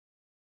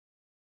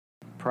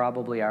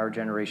Probably our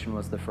generation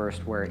was the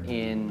first where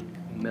in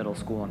middle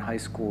school and high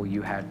school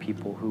you had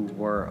people who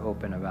were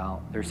open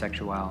about their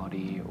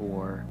sexuality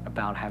or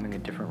about having a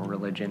different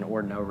religion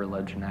or no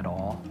religion at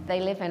all. They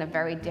live in a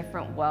very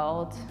different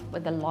world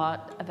with a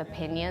lot of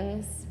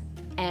opinions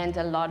and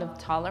a lot of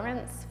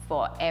tolerance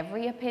for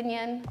every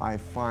opinion. I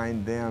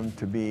find them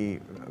to be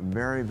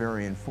very,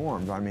 very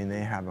informed. I mean, they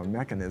have a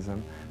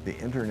mechanism, the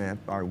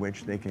internet, by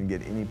which they can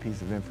get any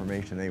piece of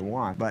information they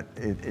want, but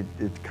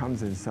it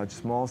comes in such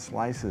small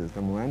slices.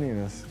 The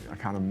millennials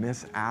kind of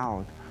miss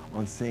out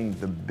on seeing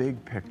the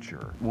big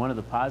picture. One of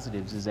the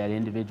positives is that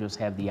individuals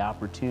have the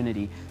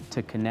opportunity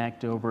to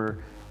connect over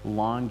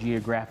long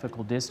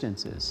geographical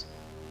distances.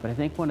 But I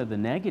think one of the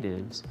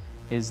negatives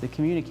is the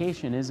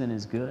communication isn't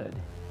as good.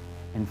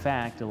 In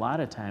fact, a lot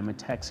of time a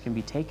text can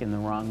be taken the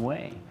wrong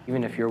way.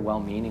 Even if you're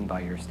well-meaning by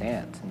your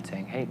stance and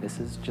saying, hey, this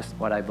is just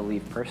what I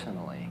believe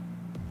personally,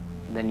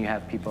 then you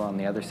have people on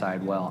the other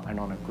side, well, I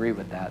don't agree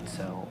with that,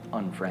 so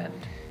unfriend.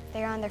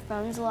 They're on their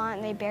phones a lot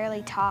and they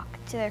barely talk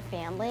to their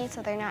family,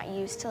 so they're not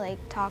used to like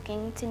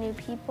talking to new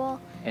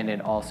people. And it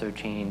also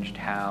changed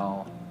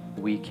how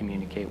we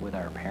communicate with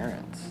our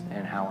parents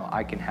and how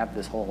I can have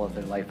this whole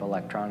other life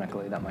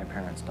electronically that my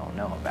parents don't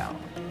know about.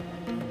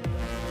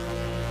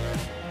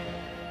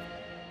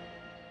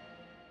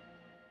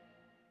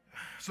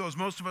 So as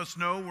most of us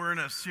know, we're in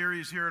a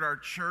series here at our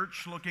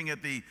church looking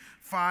at the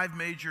 5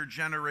 major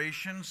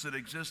generations that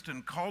exist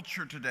in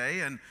culture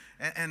today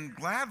and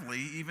gladly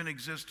even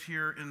exist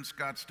here in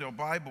Scottsdale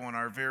Bible in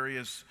our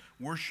various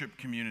worship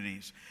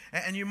communities.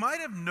 And you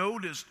might have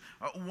noticed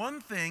one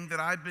thing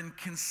that I've been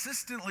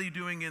consistently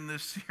doing in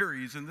this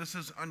series, and this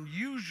is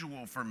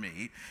unusual for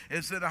me,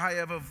 is that I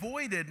have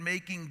avoided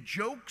making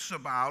jokes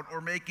about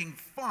or making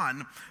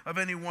fun of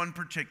any one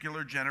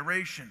particular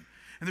generation.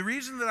 And the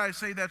reason that I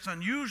say that's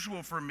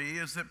unusual for me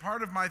is that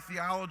part of my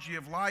theology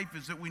of life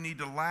is that we need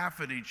to laugh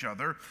at each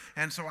other.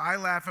 And so I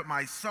laugh at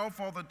myself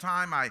all the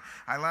time, I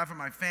laugh at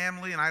my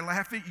family, and I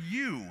laugh at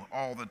you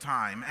all the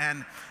time.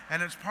 And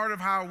it's part of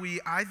how we,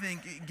 I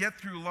think,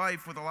 get through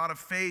life with a lot of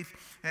faith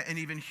and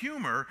even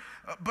humor.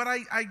 But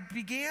I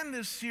began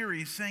this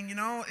series saying, you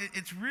know,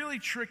 it's really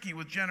tricky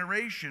with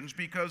generations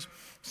because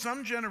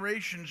some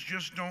generations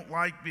just don't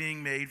like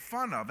being made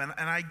fun of. And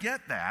I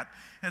get that.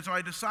 And so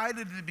I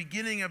decided at the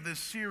beginning of this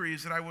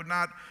series that I would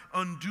not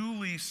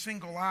unduly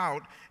single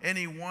out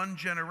any one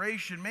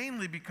generation,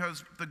 mainly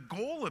because the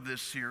goal of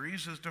this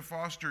series is to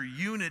foster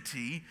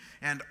unity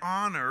and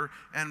honor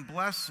and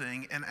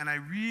blessing, and I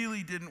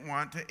really didn't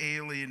want to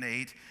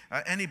alienate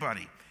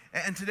anybody.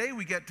 And today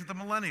we get to the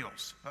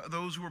millennials,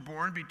 those who were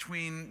born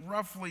between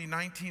roughly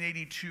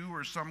 1982,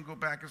 or some go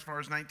back as far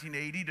as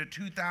 1980 to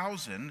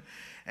 2000.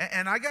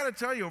 And I got to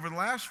tell you, over the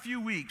last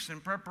few weeks in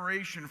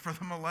preparation for the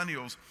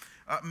millennials,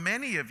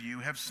 many of you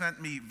have sent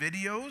me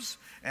videos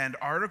and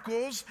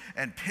articles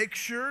and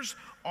pictures,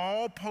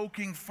 all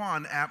poking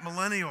fun at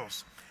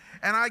millennials.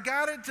 And I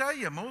gotta tell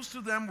you, most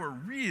of them were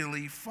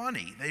really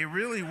funny. They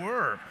really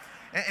were.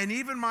 And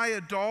even my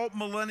adult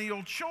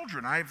millennial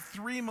children, I have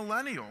 3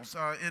 millennials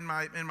in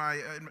my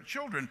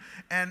children,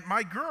 and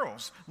my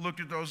girls looked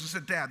at those and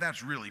said, Dad,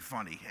 that's really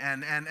funny.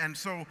 And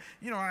so,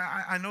 you know,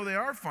 I know they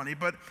are funny,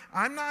 but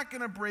I'm not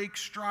gonna break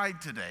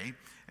stride today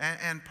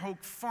and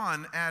poke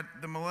fun at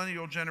the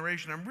millennial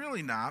generation. I'm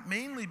really not,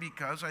 mainly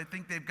because I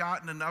think they've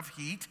gotten enough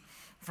heat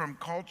from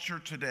culture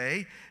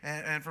today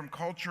and from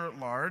culture at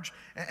large,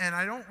 and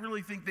I don't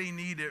really think they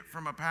need it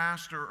from a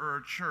pastor or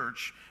a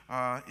church,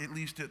 at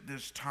least at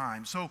this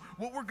time. So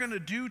what we're going to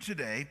do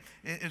today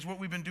is what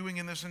we've been doing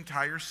in this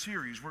entire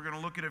series. We're going to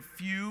look at a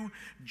few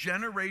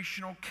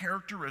generational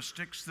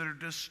characteristics that are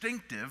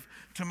distinctive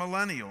to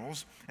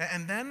millennials,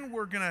 and then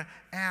we're going to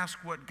ask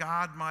what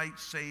God might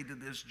say to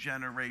this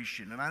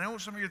generation. And I know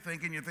some of you are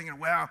thinking,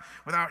 well,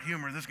 without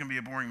humor, this is going to be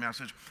a boring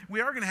message. We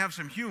are going to have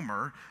some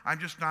humor. I'm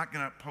just not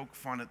going to poke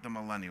fun at the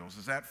millennials.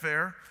 Is that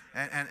fair?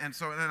 And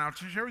so then I'll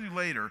share with you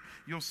later,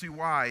 you'll see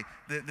why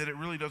that it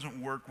really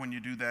doesn't work when you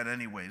do that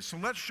anyways. So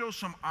let's show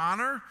some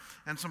honor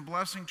and some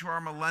blessing to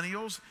our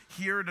millennials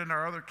here and in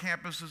our other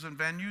campuses and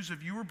venues.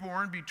 If you were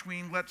born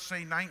between, let's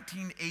say,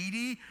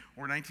 1980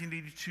 or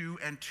 1982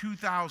 and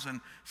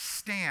 2000,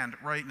 stand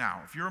right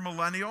now. If you're a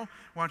millennial,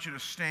 I want you to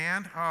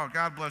stand. Oh,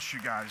 God bless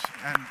you guys.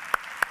 And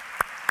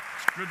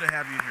it's good to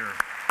have you here.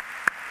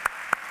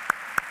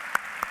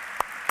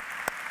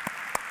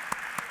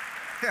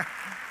 Yeah.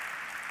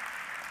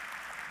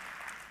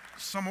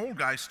 Some old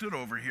guy stood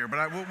over here,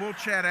 but we'll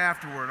chat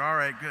afterward. All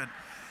right, good.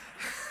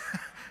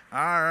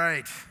 All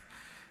right.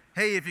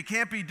 Hey, if you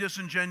can't be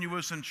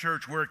disingenuous in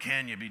church, where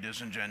can you be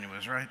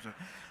disingenuous, right? So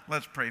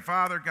let's pray.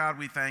 Father, God,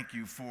 we thank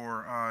you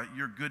for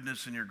your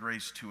goodness and your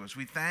grace to us.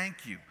 We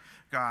thank you,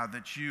 God,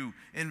 that you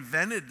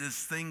invented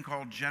this thing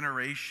called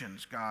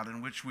generations, God,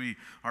 in which we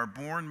are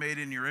born, made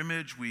in your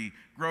image, we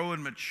grow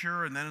and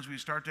mature, and then as we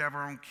start to have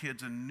our own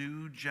kids, a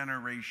new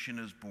generation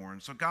is born.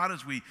 So God,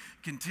 as we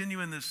continue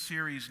in this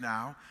series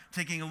now,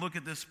 taking a look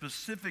at this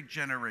specific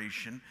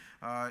generation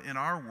in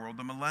our world,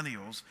 the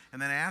millennials,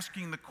 and then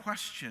asking the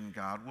question,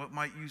 God, what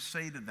might you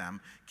say to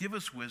them? Give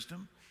us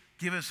wisdom.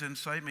 Give us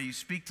insight. May you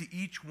speak to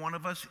each one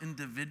of us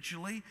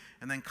individually,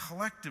 and then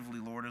collectively,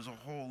 Lord, as a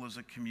whole, as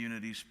a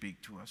community,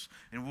 speak to us.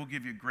 And we'll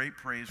give you great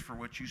praise for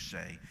what you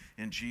say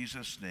in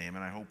Jesus' name.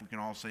 And I hope we can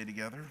all say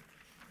together,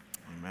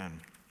 amen.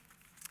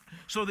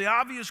 So the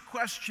obvious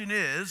question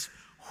is,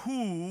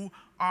 who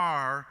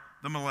are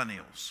the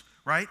millennials,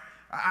 right?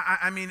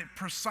 I mean,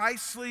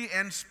 precisely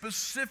and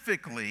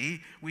specifically,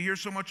 we hear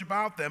so much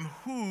about them.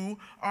 Who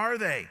are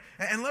they?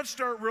 And let's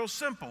start real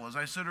simple. As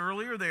I said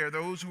earlier, they are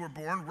those who were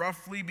born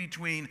roughly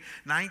between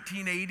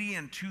 1980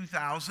 and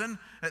 2000.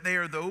 They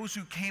are those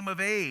who came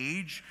of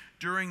age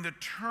during the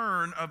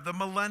turn of the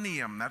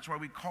millennium. That's why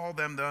we call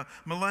them the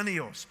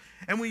millennials.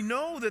 And we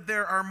know that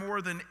there are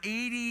more than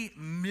 80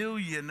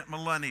 million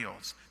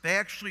millennials. They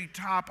actually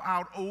top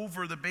out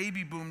over the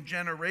baby boom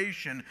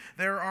generation.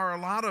 There are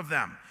a lot of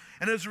them.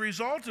 And as a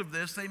result of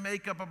this, they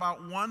make up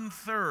about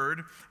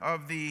 1/3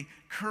 of the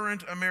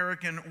current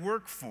American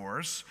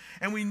workforce.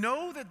 And we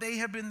know that they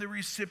have been the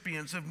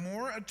recipients of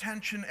more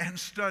attention and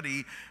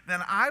study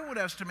than I would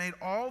estimate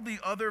all the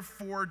other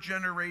 4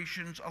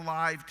 generations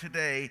alive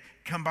today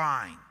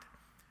combined.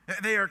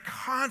 They are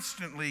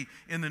constantly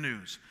in the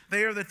news.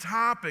 They are the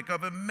topic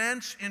of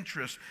immense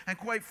interest and,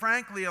 quite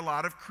frankly, a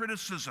lot of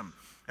criticism.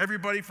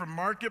 Everybody from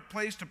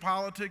marketplace to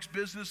politics,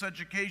 business,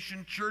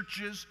 education,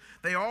 churches,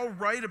 they all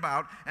write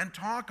about and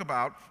talk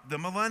about the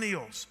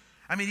millennials.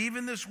 I mean,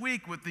 even this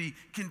week with the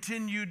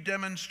continued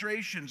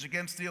demonstrations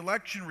against the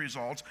election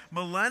results,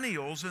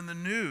 millennials in the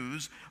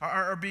news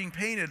are being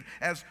painted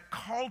as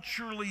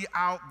culturally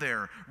out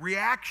there,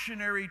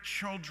 reactionary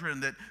children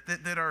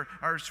that are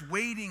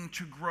waiting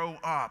to grow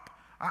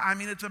up. I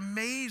mean, it's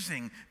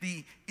amazing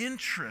the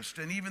interest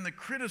and even the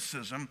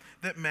criticism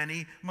that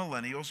many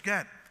millennials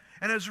get.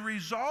 And as a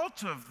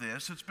result of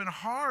this, it's been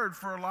hard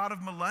for a lot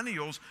of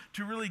millennials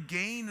to really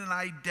gain an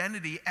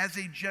identity as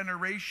a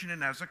generation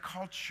and as a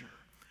culture.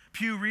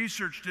 Pew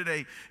Research did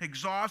an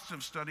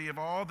exhaustive study of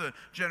all the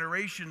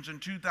generations in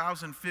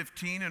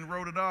 2015 and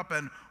wrote it up.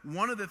 And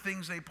one of the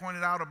things they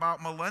pointed out about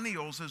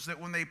millennials is that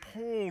when they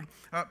polled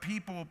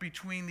people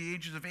between the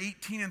ages of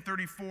 18 and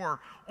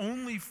 34,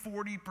 only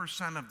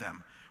 40% of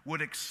them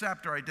would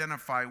accept or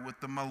identify with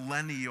the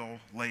millennial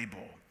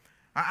label.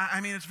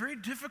 I mean, it's very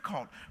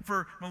difficult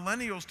for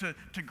millennials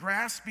to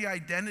grasp the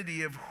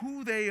identity of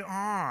who they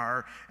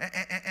are,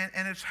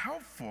 and it's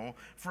helpful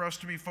for us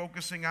to be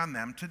focusing on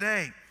them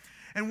today.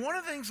 And one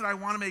of the things that I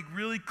want to make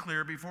really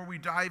clear before we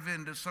dive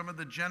into some of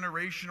the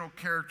generational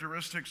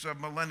characteristics of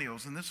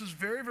millennials, and this is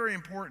very, very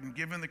important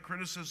given the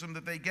criticism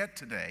that they get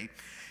today,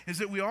 is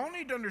that we all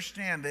need to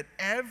understand that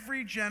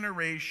every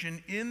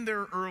generation in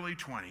their early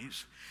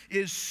 20s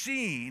is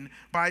seen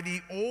by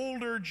the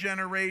older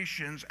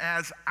generations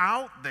as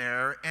out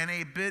there and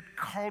a bit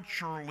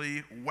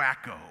culturally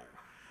wacko.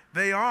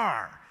 They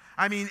are.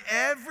 I mean,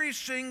 every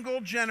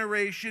single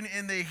generation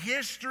in the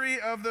history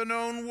of the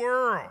known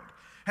world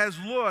has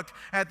looked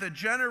at the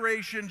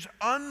generations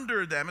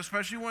under them,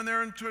 especially when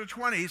they're in their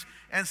 20s,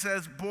 and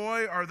says,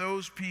 boy, are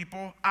those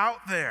people out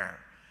there.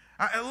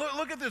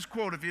 Look at this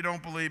quote if you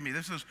don't believe me.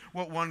 This is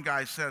what one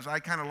guy says. I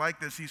kind of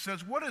like this. He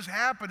says, what is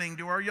happening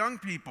to our young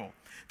people?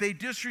 They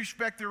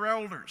disrespect their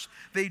elders.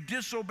 They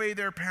disobey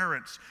their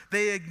parents.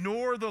 They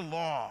ignore the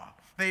law.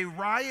 They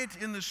riot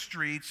in the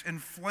streets,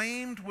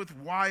 inflamed with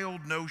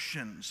wild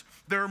notions.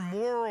 Their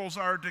morals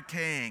are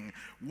decaying.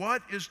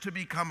 What is to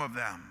become of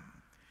them?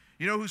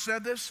 You know who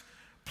said this?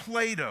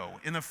 Plato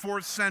in the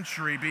 4th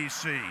century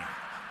BC.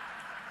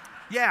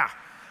 Yeah,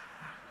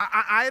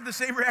 I had the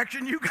same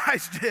reaction you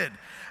guys did.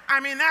 I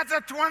mean, that's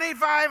a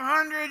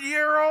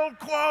 2,500-year-old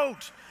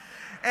quote.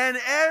 And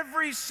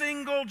every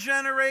single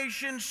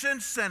generation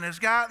since then has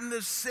gotten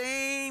the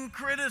same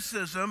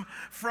criticism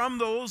from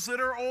those that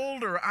are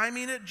older. I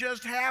mean, it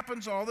just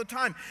happens all the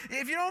time.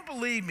 If you don't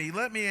believe me,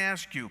 let me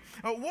ask you,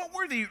 what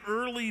were the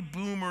early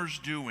boomers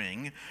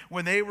doing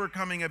when they were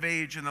coming of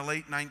age in the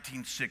late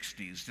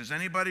 1960s? Does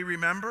anybody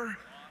remember?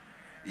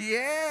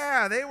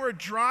 Yeah, they were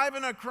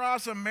driving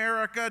across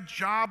America,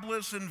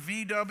 jobless in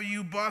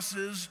VW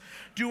buses,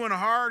 doing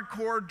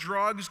hardcore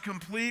drugs,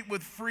 complete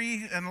with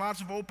free and lots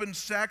of open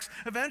sex,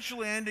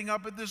 eventually ending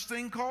up at this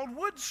thing called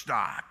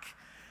Woodstock.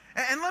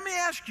 And let me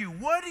ask you,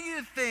 what do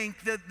you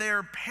think that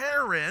their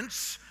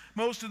parents,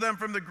 most of them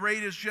from the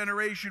greatest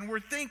generation, were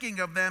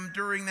thinking of them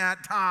during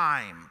that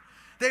time?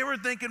 They were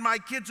thinking, my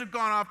kids have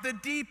gone off the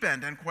deep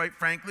end, and quite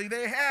frankly,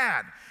 they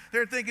had.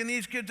 They're thinking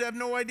these kids have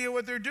no idea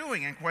what they're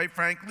doing, and quite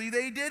frankly,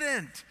 they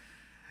didn't.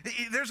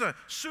 There's a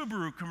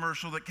Subaru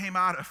commercial that came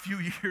out a few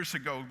years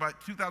ago,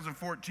 about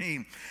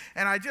 2014,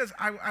 and I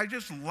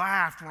just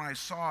laughed when I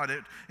saw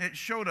it. It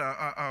showed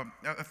a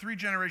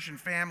 3-generation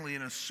family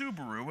in a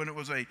Subaru, and it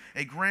was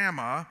a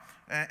grandma,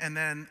 and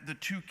then the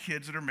 2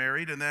 kids that are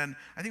married, and then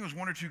I think it was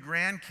 1 or 2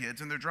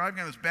 grandkids, and they're driving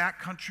on this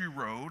backcountry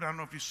road. I don't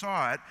know if you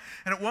saw it.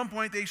 And at one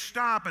point they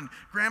stop, and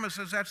Grandma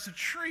says, that's the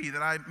tree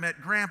that I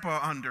met Grandpa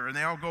under. And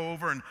they all go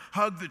over and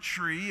hug the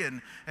tree,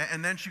 and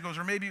then she goes,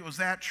 or maybe it was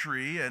that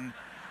tree.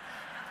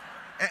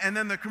 And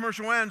then the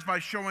commercial ends by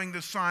showing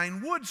the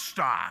sign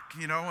Woodstock,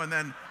 and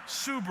then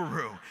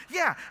Subaru.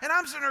 Yeah, and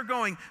I'm sitting there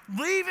going,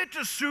 leave it to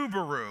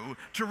Subaru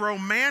to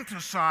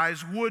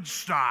romanticize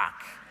Woodstock.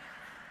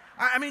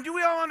 I mean, do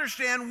we all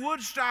understand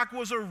Woodstock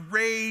was a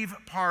rave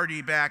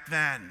party back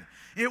then?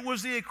 It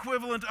was the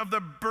equivalent of the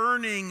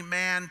Burning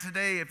Man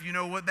today, if you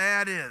know what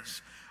that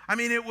is. I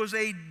mean, it was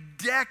a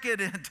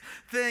decadent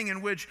thing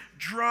in which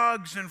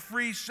drugs and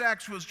free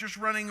sex was just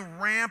running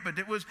rampant.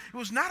 It was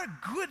not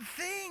a good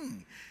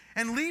thing.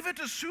 And leave it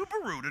to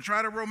Subaru to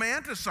try to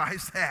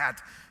romanticize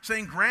that,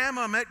 saying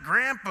Grandma met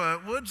Grandpa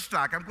at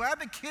Woodstock. I'm glad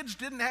the kids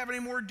didn't have any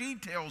more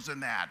details than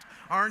that,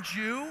 aren't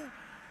you?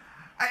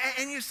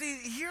 And you see,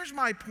 here's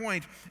my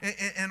point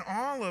in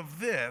all of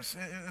this,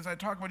 as I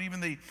talk about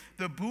even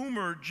the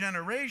boomer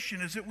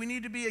generation, is that we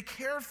need to be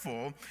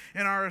careful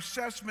in our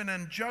assessment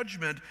and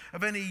judgment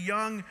of any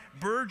young,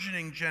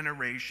 burgeoning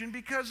generation,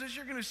 because as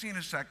you're going to see in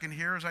a second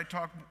here, as I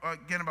talk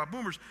again about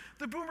boomers,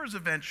 the boomers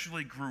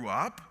eventually grew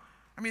up.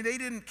 I mean, they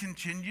didn't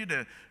continue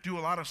to do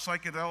a lot of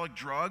psychedelic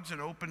drugs and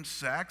open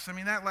sex. I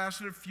mean, that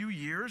lasted a few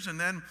years, and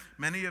then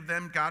many of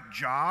them got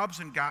jobs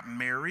and got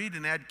married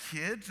and had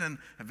kids and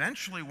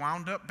eventually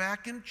wound up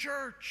back in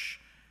church.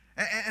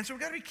 And so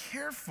we've got to be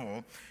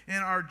careful in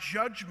our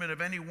judgment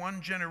of any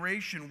one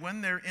generation when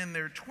they're in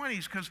their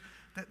 20s, because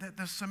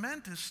the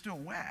cement is still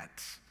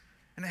wet,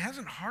 and it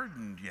hasn't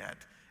hardened yet.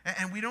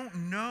 And we don't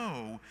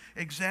know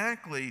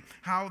exactly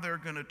how they're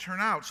going to turn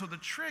out. So the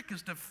trick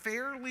is to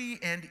fairly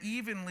and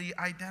evenly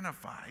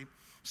identify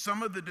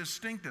some of the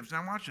distinctives,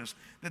 now watch this,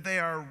 that they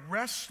are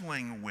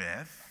wrestling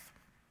with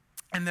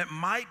and that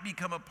might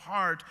become a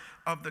part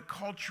of the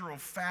cultural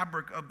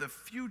fabric of the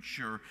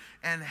future,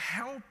 and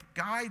help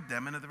guide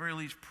them, and at the very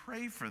least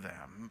pray for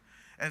them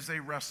as they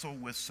wrestle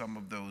with some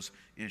of those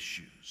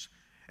issues.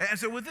 And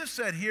so with this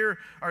said, here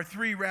are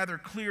three rather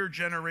clear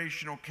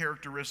generational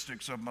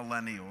characteristics of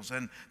millennials.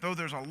 And though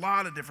there's a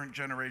lot of different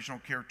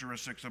generational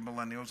characteristics of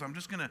millennials, I'm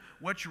just going to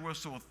wet your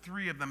whistle with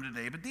three of them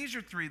today. But these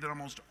are three that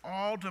almost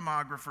all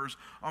demographers,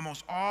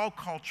 almost all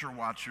culture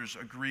watchers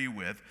agree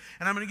with.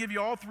 And I'm going to give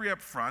you all three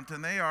up front,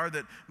 and they are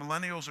that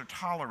millennials are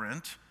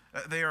tolerant,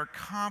 they are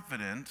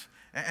confident,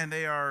 and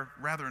they are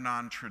rather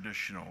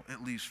non-traditional,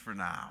 at least for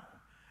now.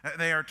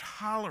 They are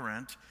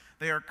tolerant,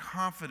 they are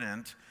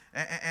confident,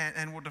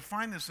 and we'll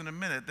define this in a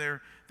minute.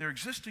 They're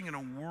existing in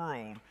a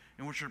world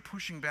in which they're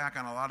pushing back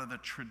on a lot of the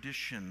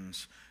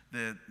traditions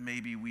that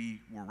maybe we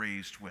were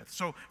raised with.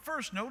 So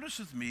first, notice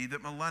with me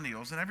that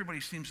millennials, and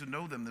everybody seems to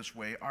know them this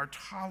way, are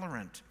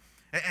tolerant.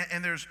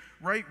 And there's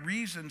right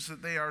reasons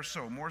that they are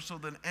so, more so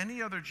than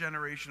any other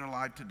generation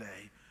alive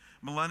today.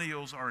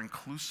 Millennials are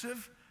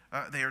inclusive,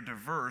 they are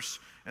diverse,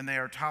 and they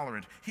are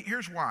tolerant.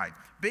 Here's why.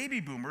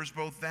 Baby boomers,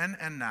 both then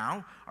and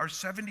now, are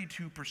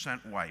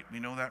 72% white. We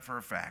know that for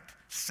a fact.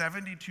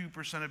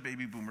 72% of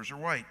baby boomers are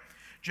white.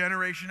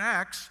 Generation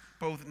X,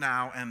 both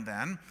now and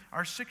then,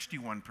 are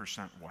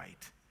 61%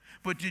 white.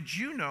 But did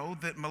you know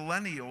that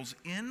millennials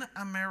in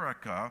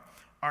America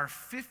are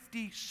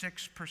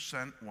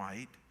 56%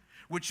 white?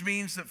 Which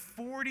means that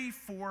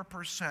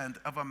 44%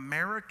 of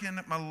American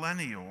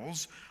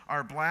millennials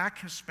are Black,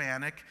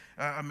 Hispanic,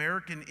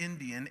 American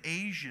Indian,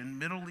 Asian,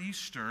 Middle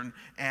Eastern,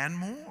 and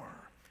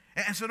more.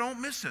 And so don't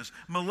miss this.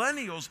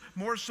 Millennials,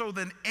 more so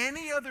than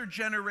any other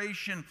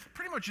generation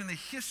pretty much in the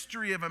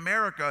history of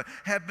America,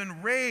 have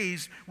been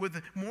raised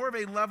with more of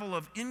a level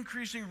of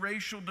increasing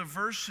racial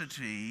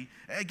diversity,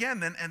 again,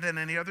 than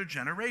any other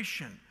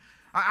generation.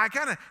 I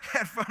kind of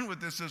had fun with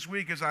this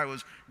week as I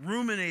was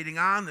ruminating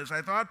on this.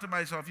 I thought to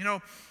myself,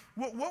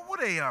 what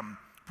would a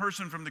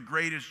person from the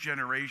greatest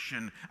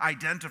generation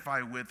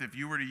identify with if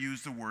you were to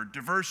use the word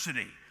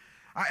diversity?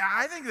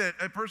 I think that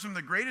a person from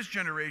the greatest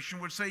generation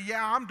would say,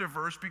 yeah, I'm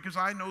diverse because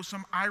I know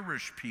some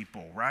Irish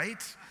people,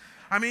 right?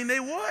 I mean, they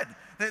would.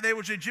 They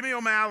would say, Jimmy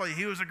O'Malley,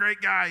 he was a great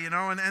guy,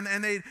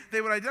 and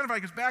they would identify,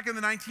 because back in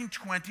the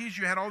 1920s,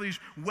 you had all these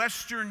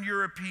Western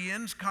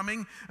Europeans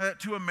coming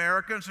to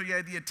America, and so you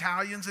had the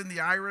Italians and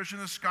the Irish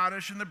and the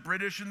Scottish and the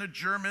British and the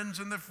Germans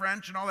and the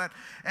French and all that,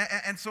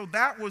 and so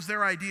that was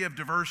their idea of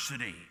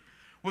diversity,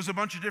 was a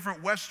bunch of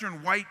different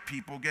Western white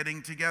people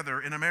getting together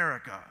in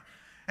America.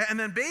 And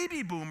then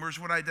baby boomers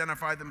would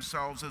identify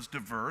themselves as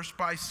diverse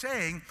by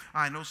saying,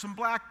 I know some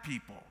Black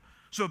people.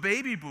 So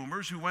baby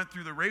boomers who went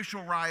through the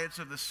racial riots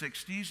of the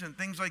 60s and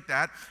things like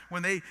that,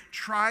 when they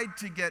tried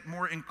to get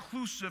more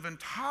inclusive and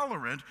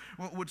tolerant,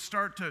 would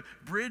start to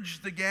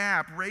bridge the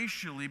gap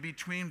racially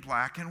between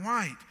Black and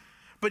white.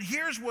 But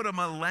here's what a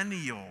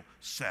millennial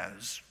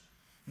says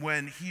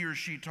when he or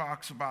she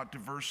talks about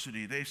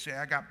diversity. They say,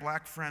 I got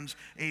Black friends,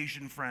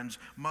 Asian friends,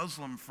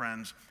 Muslim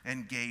friends,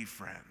 and gay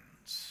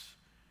friends.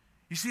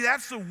 You see,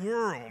 that's the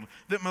world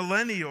that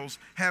millennials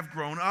have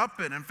grown up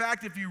in. In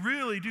fact, if you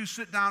really do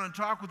sit down and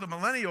talk with a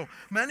millennial,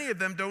 many of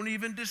them don't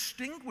even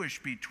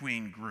distinguish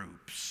between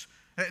groups.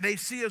 They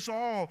see us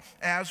all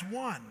as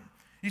one.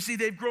 You see,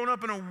 they've grown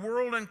up in a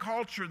world and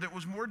culture that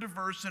was more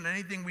diverse than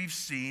anything we've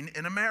seen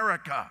in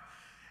America.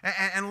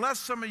 Unless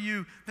some of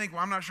you think,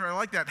 well, I'm not sure I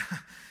like that.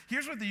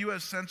 Here's what the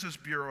U.S. Census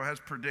Bureau has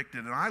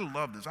predicted, and I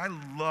love this. I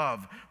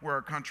love where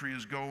our country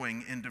is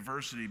going in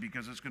diversity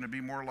because it's going to be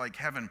more like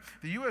heaven.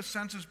 The U.S.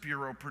 Census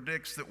Bureau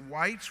predicts that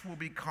whites will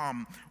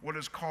become what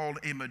is called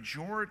a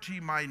majority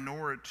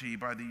minority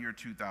by the year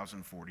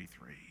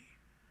 2043.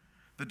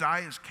 The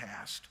die is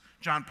cast.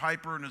 John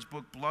Piper, in his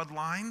book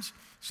Bloodlines,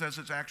 says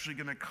it's actually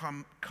going to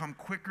come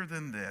quicker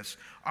than this.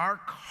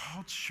 Our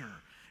culture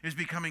is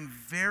becoming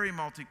very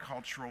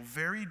multicultural,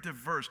 very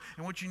diverse.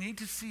 And what you need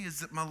to see is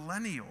that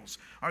millennials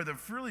are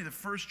really the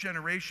first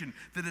generation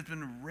that has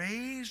been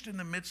raised in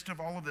the midst of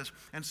all of this.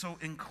 And so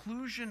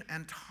inclusion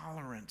and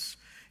tolerance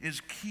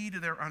is key to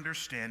their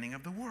understanding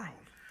of the world.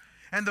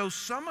 And though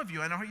some of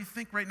you, I know how you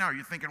think right now,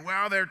 you're thinking,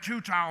 well, they're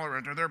too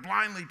tolerant or they're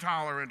blindly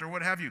tolerant or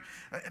what have you.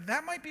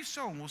 That might be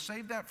so, and we'll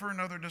save that for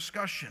another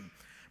discussion.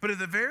 But at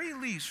the very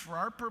least, for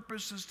our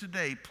purposes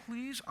today,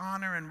 please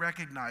honor and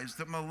recognize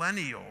that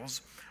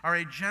millennials are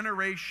a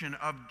generation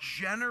of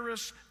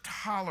generous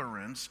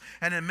tolerance,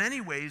 and in many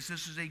ways,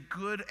 this is a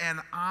good and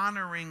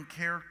honoring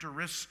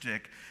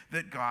characteristic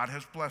that God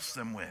has blessed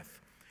them with.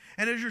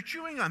 And as you're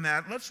chewing on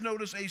that, let's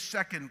notice a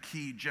second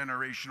key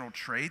generational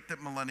trait that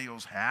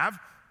millennials have,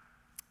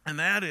 and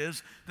that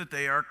is that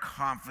they are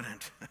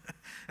confident.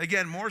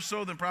 Again, more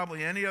so than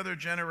probably any other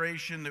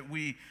generation that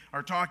we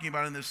are talking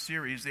about in this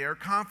series, they are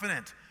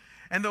confident.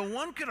 And though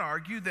one could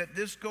argue that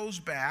this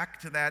goes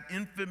back to that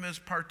infamous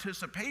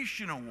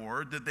participation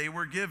award that they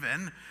were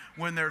given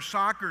when their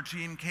soccer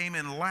team came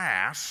in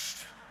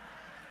last,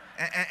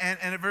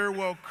 and it very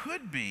well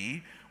could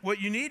be,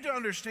 what you need to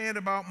understand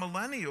about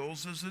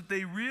millennials is that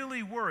they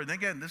really were, and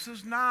again, this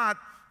is not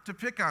to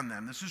pick on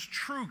them, this is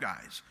true,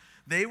 guys.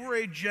 They were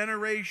a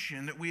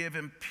generation that we have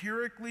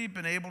empirically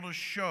been able to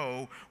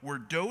show were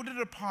doted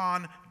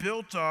upon,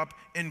 built up,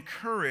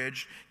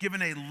 encouraged,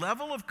 given a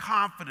level of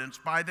confidence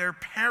by their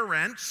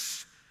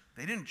parents.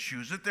 They didn't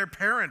choose it, their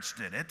parents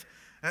did it.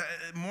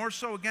 More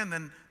so, again,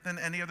 than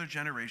any other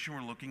generation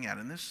we're looking at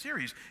in this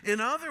series.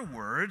 In other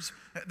words,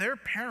 their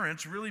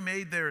parents really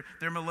made their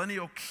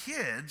millennial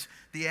kids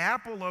the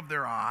apple of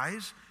their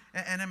eyes,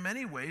 and in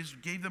many ways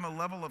gave them a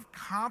level of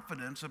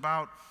confidence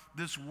about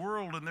this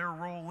world and their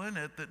role in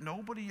it that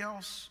nobody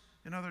else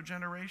in other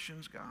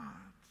generations got.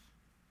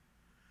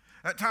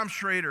 Tom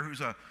Schrader, who's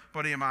a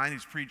buddy of mine,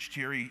 he's preached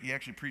here. He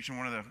actually preached in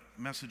one of the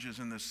messages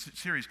in this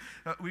series.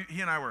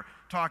 He and I were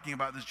talking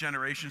about this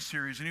generation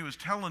series, and he was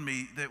telling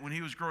me that when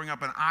he was growing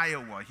up in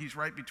Iowa, he's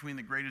right between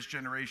the greatest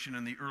generation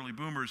and the early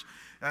boomers,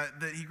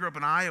 that he grew up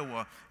in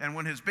Iowa, and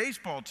when his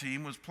baseball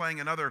team was playing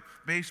another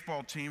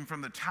baseball team from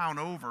the town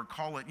over,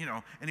 call it,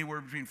 anywhere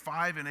between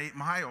 5 and 8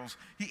 miles,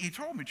 he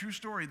told me, true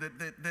story,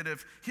 that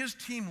if his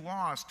team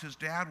lost, his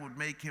dad would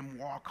make him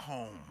walk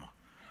home.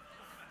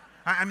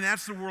 I mean,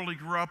 that's the world he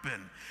grew up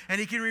in. And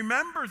he can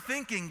remember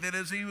thinking that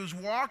as he was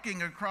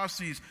walking across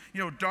these,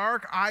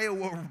 dark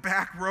Iowa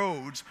back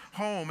roads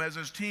home as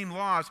his team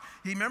lost,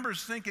 he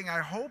remembers thinking, I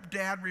hope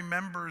Dad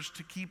remembers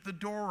to keep the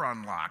door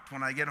unlocked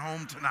when I get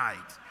home tonight.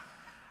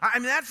 I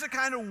mean, that's the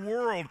kind of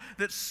world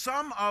that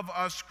some of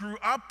us grew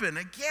up in.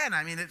 Again,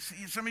 I mean,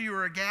 some of you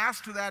are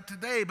aghast to that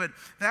today, but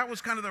that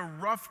was kind of the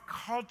rough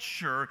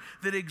culture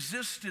that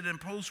existed in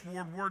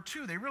post-World War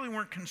II. They really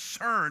weren't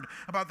concerned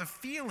about the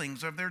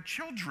feelings of their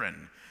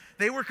children.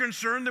 They were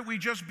concerned that we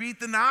just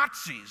beat the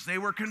Nazis. They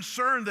were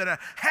concerned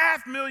that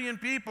 500,000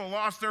 people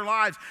lost their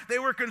lives. They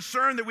were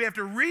concerned that we have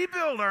to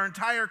rebuild our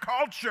entire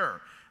culture.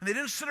 And they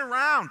didn't sit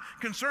around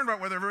concerned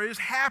about whether everybody was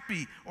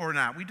happy or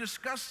not. We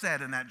discussed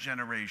that in that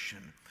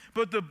generation.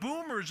 But the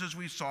boomers, as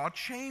we saw,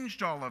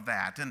 changed all of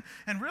that.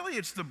 And really,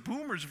 it's the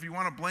boomers, if you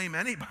want to blame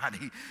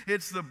anybody,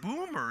 it's the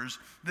boomers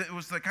that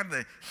was the kind of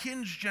the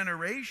hinge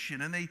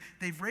generation. And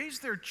they've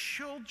raised their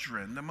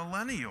children, the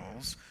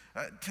millennials,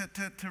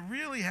 to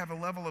really have a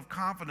level of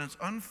confidence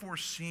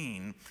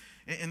unforeseen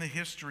in the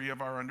history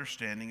of our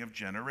understanding of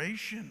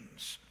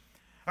generations.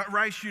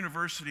 Rice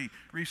University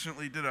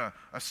recently did a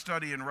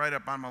study and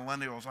write-up on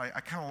millennials.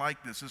 I kind of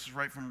like this. This is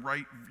right from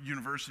Rice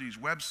University's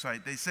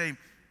website. They say,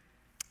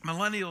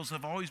 millennials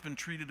have always been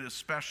treated as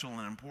special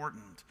and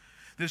important.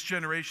 This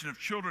generation of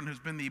children has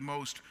been the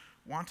most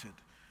wanted.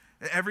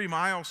 Every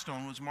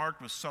milestone was marked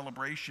with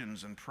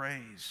celebrations and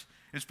praise.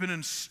 It's been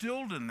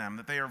instilled in them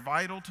that they are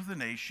vital to the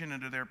nation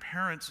and to their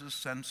parents'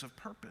 sense of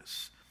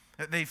purpose.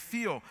 That they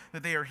feel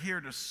that they are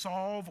here to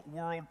solve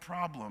world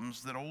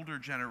problems that older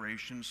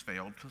generations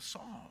failed to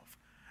solve.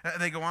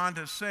 They go on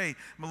to say,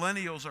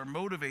 millennials are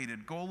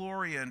motivated,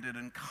 goal-oriented,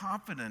 and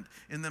confident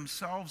in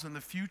themselves and the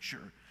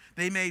future.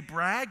 They may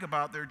brag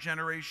about their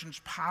generation's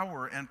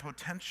power and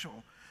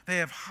potential. They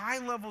have high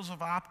levels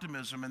of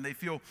optimism and they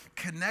feel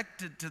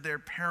connected to their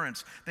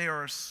parents. They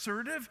are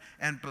assertive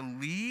and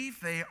believe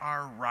they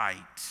are right.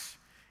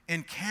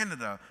 In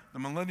Canada, the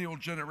millennial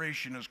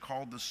generation is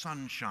called the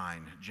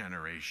sunshine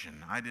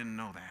generation. I didn't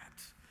know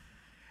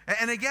that.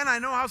 And again, I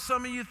know how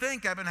some of you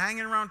think. I've been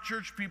hanging around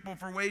church people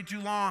for way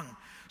too long.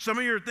 Some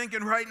of you are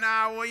thinking right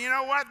now, well, you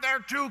know what?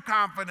 They're too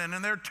confident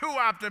and they're too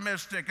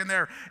optimistic and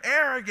they're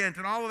arrogant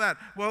and all of that.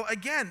 Well,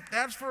 again,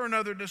 that's for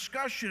another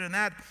discussion, and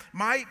that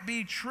might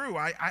be true.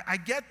 I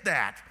get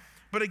that.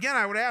 But again,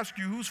 I would ask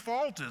you, whose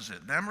fault is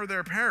it? Them or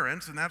their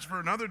parents? And that's for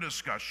another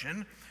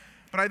discussion.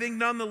 But I think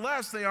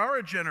nonetheless, they are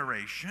a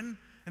generation.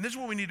 And this is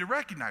what we need to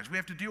recognize. We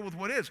have to deal with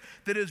what is.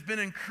 That has been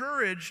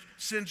encouraged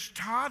since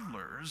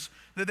toddlers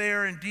that they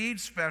are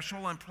indeed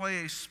special and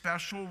play a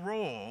special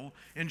role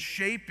in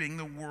shaping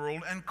the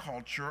world and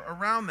culture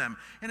around them.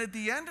 And at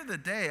the end of the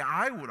day,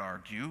 I would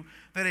argue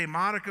that a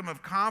modicum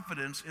of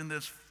confidence in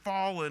this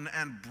fallen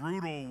and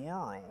brutal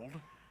world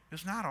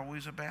is not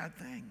always a bad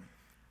thing.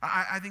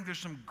 I think there's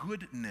some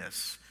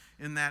goodness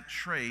in that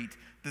trait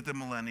that the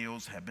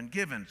millennials have been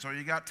given. So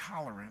you got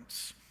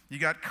tolerance, you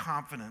got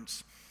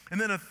confidence. And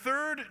then a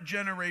third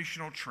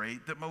generational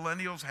trait that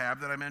millennials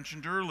have that I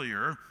mentioned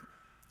earlier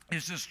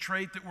is this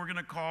trait that we're going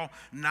to call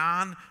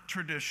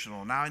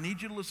non-traditional. Now, I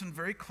need you to listen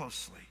very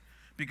closely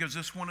because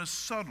this one is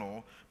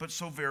subtle but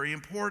so very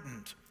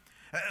important.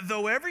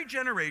 Though every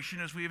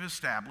generation, as we have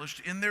established,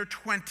 in their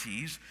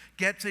 20s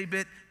gets a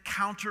bit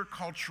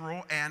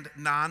countercultural and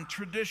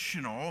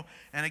non-traditional,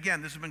 and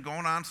again, this has been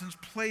going on since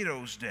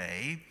Plato's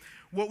day,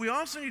 what we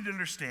also need to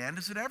understand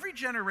is that every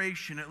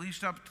generation, at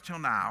least up till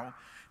now,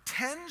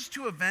 tends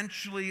to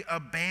eventually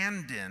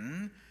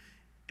abandon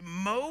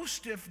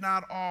most, if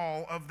not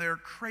all, of their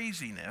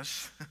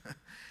craziness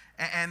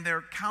and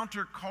their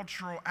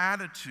countercultural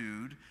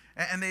attitude,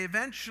 and they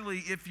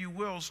eventually, if you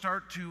will,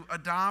 start to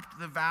adopt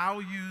the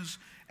values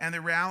and the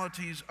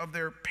realities of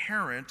their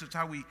parents. It's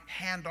how we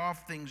hand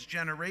off things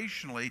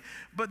generationally.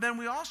 But then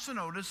we also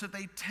notice that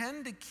they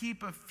tend to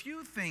keep a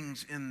few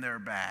things in their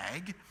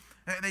bag.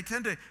 They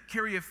tend to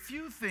carry a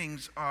few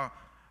things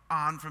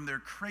on from their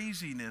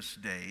craziness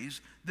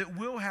days that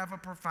will have a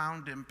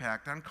profound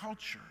impact on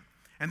culture.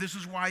 And this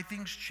is why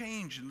things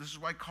change, and this is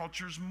why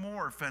cultures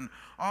morph and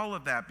all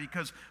of that,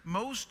 because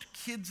most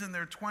kids in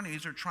their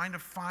 20s are trying to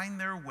find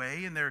their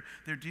way, and they're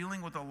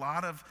dealing with a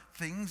lot of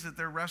things that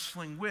they're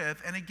wrestling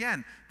with. And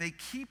again, they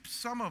keep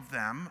some of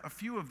them, a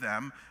few of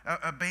them,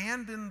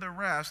 abandon the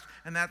rest,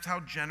 and that's how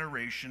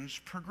generations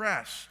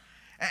progress.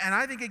 And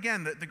I think,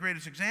 again, that the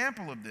greatest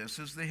example of this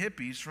is the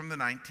hippies from the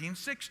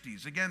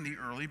 1960s. Again, the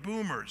early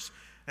boomers.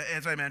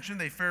 As I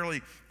mentioned, they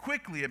fairly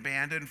quickly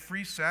abandoned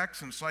free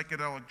sex and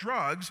psychedelic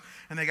drugs,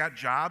 and they got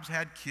jobs,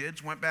 had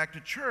kids, went back to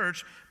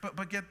church.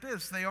 But get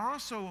this, they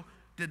also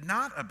did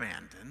not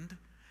abandon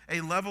a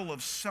level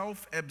of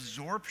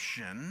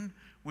self-absorption,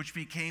 which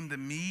became the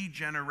me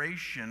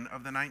generation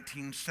of the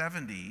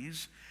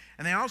 1970s.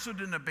 And they also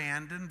didn't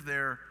abandon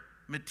their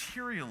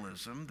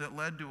materialism that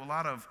led to a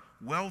lot of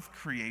wealth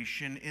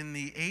creation in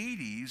the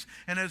 80s.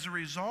 And as a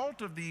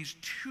result of these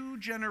two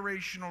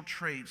generational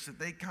traits that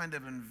they kind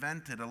of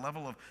invented, a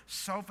level of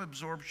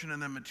self-absorption and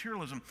then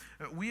materialism,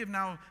 we have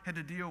now had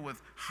to deal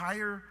with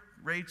higher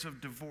rates of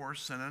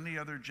divorce than any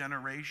other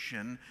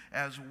generation,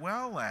 as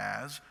well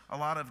as a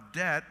lot of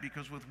debt,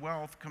 because with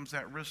wealth comes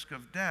that risk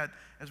of debt,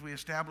 as we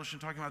established in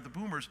talking about the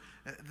boomers,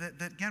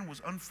 that again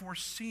was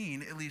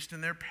unforeseen, at least in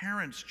their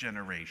parents'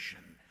 generation.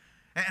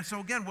 And so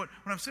again, what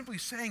I'm simply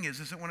saying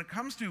is that when it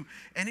comes to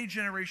any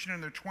generation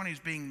in their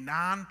 20s being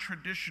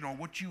non-traditional,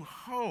 what you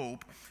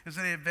hope is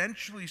that they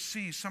eventually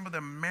see some of the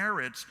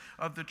merits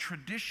of the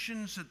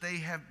traditions that they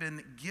have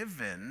been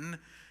given,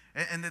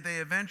 and that they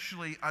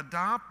eventually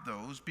adopt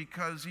those,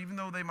 because even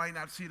though they might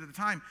not see it at the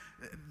time,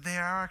 they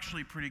are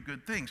actually pretty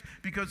good things.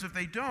 Because if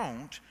they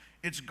don't,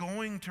 it's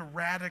going to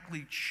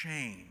radically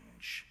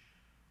change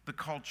the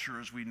culture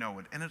as we know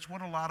it. And it's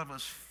what a lot of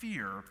us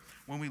fear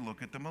when we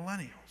look at the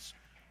millennials.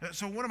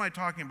 So what am I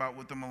talking about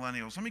with the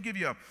millennials? Let me give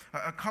you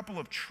a couple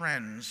of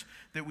trends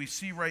that we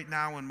see right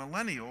now in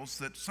millennials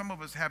that some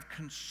of us have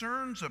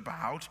concerns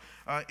about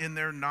in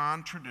their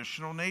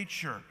non-traditional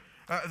nature.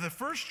 The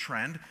first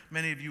trend,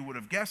 many of you would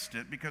have guessed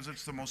it because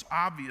it's the most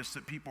obvious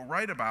that people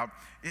write about,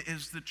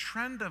 is the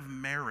trend of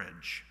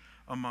marriage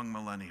among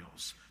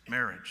millennials.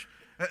 Marriage.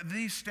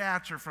 These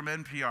stats are from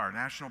NPR,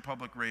 National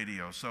Public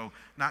Radio, so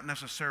not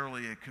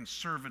necessarily a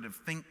conservative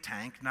think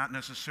tank, not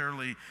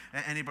necessarily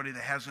anybody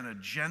that has an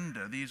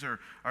agenda. These are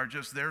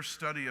just their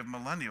study of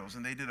millennials,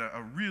 and they did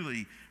a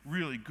really,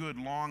 really good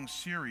long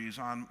series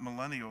on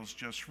millennials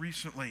just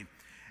recently.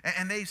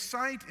 And they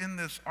cite in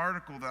this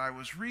article that I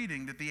was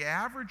reading that the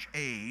average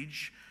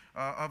age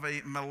of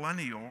a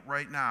millennial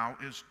right now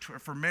is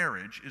for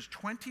marriage is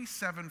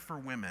 27 for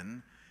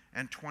women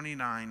and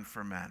 29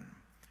 for men.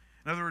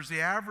 In other words, the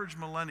average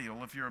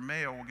millennial, if you're a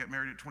male, will get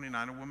married at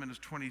 29, a woman is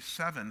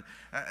 27.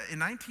 In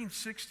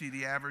 1960,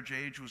 the average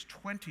age was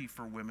 20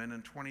 for women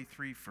and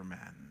 23 for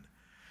men.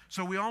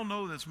 So we all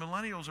know this.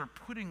 Millennials are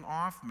putting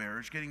off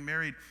marriage, getting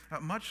married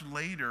much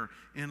later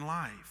in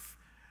life.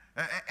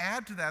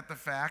 Add to that the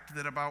fact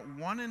that about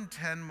 1 in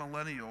 10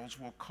 millennials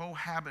will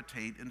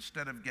cohabitate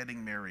instead of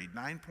getting married.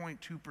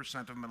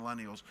 9.2% of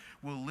millennials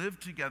will live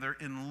together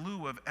in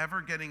lieu of ever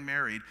getting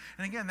married.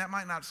 And again, that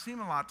might not seem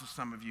a lot to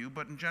some of you,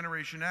 but in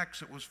Generation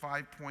X, it was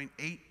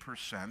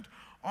 5.8%,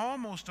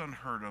 almost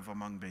unheard of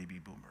among baby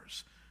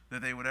boomers,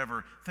 that they would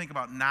ever think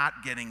about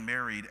not getting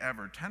married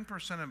ever.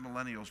 10% of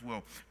millennials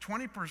will.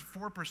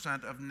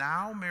 24% of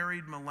now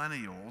married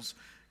millennials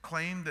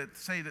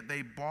say that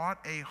they bought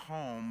a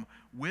home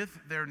with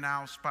their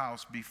now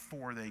spouse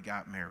before they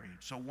got married.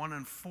 So 1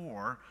 in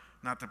 4,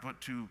 not to put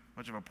too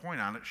much of a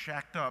point on it,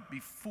 shacked up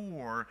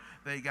before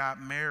they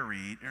got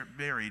married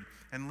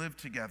and lived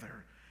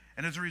together.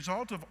 And as a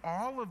result of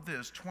all of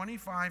this,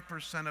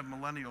 25% of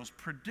millennials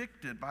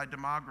predicted by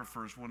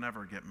demographers will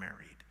never get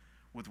married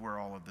with where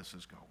all of this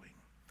is going.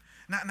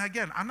 Now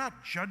again, I'm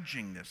not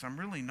judging this. I'm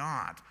really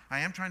not. I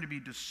am trying to be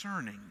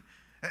discerning.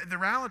 The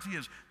reality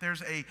is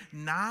there's a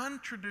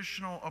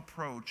non-traditional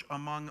approach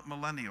among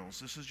millennials.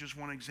 This is just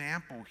one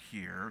example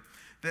here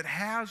that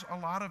has a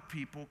lot of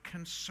people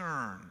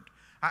concerned.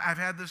 I've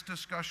had this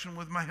discussion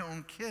with my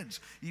own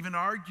kids, even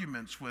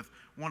arguments with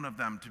one of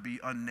them to be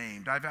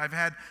unnamed. I've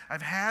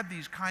had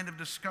these kind of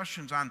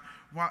discussions on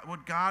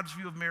what God's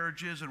view of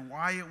marriage is and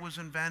why it was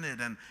invented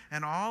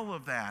and all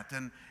of that.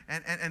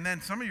 And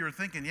then some of you are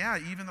thinking, yeah,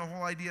 even the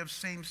whole idea of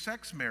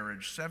same-sex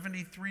marriage,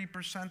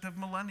 73% of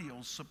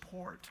millennials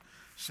support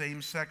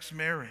same-sex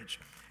marriage.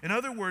 In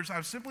other words, I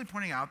was simply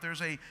pointing out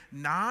there's a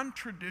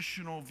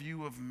non-traditional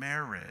view of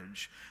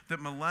marriage that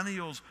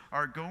millennials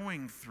are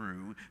going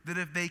through that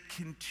if they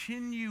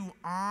continue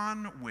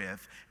on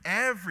with,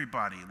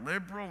 everybody,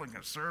 liberal and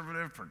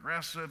conservative,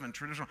 progressive and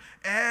traditional,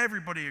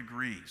 everybody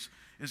agrees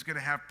is going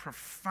to have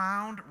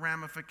profound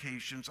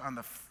ramifications on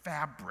the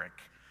fabric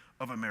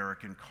of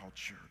American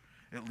culture,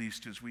 at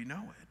least as we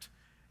know it.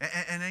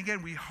 And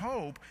again, we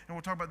hope, and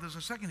we'll talk about this in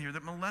a second here,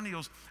 that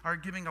millennials are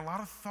giving a lot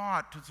of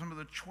thought to some of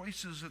the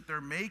choices that they're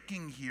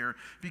making here,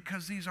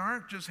 because these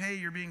aren't just, hey,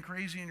 you're being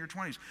crazy in your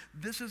 20s.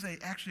 This is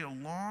actually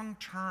a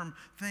long-term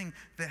thing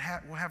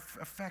that will have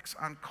effects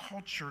on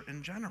culture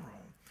in general.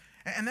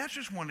 And that's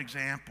just one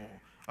example.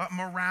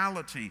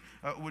 Morality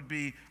would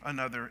be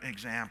another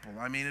example.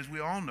 I mean, as we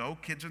all know,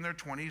 kids in their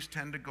 20s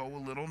tend to go a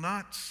little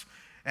nuts.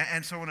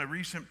 And so in a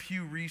recent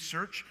Pew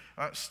Research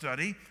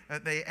study,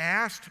 they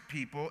asked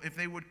people if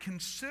they would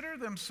consider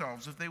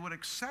themselves, if they would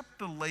accept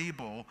the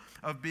label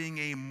of being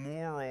a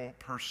moral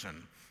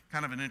person.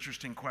 Kind of an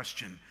interesting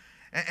question.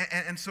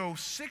 And so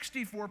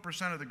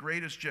 64% of the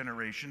greatest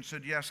generation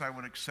said, yes, I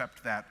would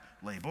accept that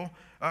label.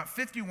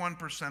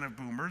 51% of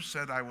boomers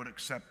said I would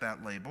accept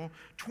that label.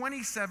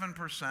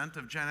 27%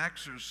 of Gen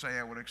Xers say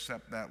I would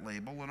accept that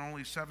label, and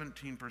only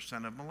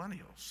 17% of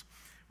millennials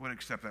would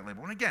accept that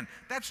label. And again,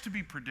 that's to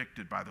be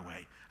predicted, by the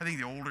way. I think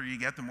the older you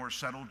get, the more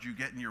settled you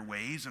get in your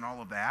ways and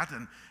all of that,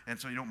 and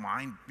so you don't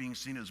mind being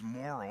seen as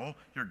moral.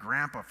 Your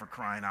grandpa, for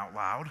crying out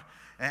loud.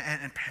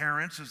 And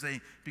parents, as they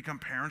become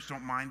parents,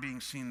 don't mind being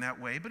seen that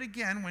way. But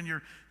again, when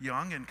you're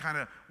young and kind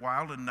of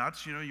wild and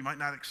nuts, you might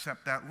not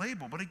accept that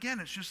label. But again,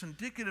 it's just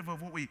indicative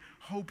of what we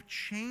hope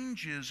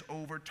changes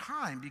over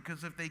time,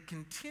 because if they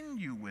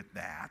continue with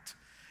that,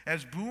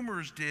 as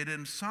boomers did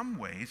in some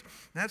ways,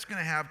 that's going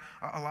to have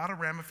a lot of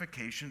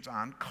ramifications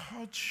on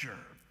culture.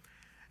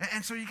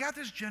 And so you got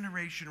this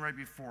generation right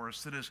before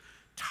us that is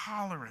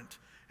tolerant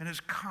and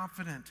is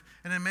confident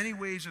and in many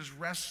ways is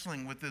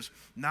wrestling with this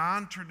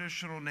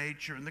non-traditional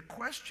nature. And the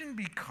question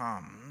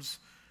becomes,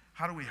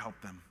 how do we help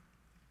them?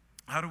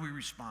 How do we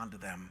respond to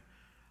them?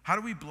 How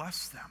do we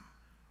bless them?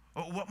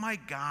 What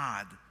might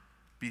God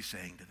be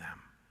saying to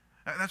them?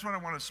 That's what I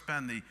want to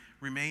spend the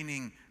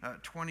remaining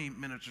 20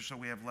 minutes or so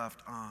we have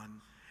left on.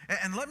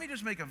 And let me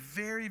just make a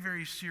very,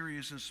 very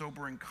serious and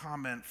sobering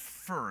comment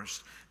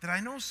first that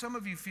I know some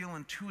of you feel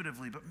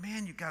intuitively, but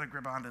man, you got to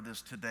grab onto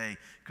this today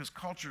because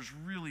culture's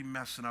really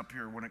messing up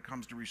here when it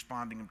comes to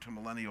responding to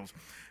millennials.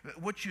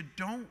 What you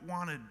don't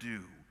want to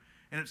do,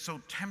 and it's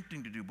so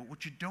tempting to do, but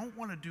what you don't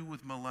want to do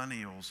with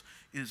millennials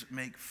is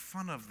make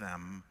fun of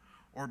them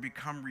or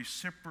become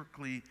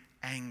reciprocally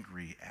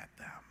angry at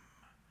them,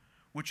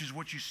 which is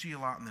what you see a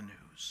lot in the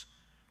news.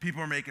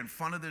 People are making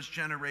fun of this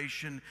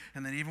generation,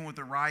 and then even with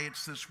the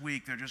riots this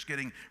week, they're just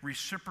getting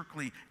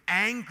reciprocally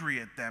angry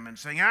at them and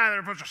saying, they're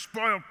a bunch of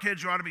spoiled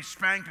kids who ought to be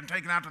spanked and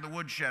taken out to the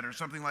woodshed or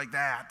something like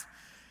that.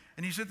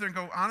 And you sit there and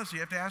go, honestly,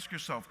 you have to ask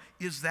yourself,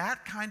 is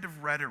that kind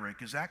of rhetoric,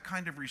 is that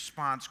kind of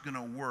response going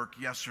to work,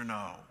 yes or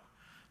no?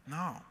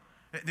 No.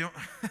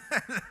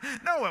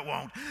 No, it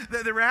won't.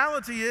 The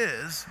reality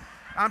is,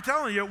 I'm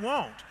telling you, it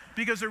won't.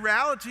 Because the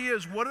reality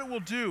is what it will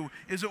do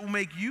is it will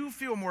make you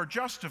feel more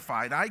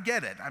justified. I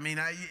get it. I mean,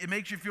 it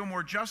makes you feel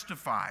more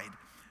justified.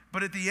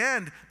 But at the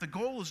end, the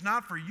goal is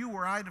not for you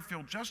or I to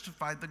feel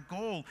justified. The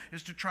goal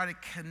is to try to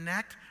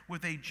connect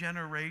with a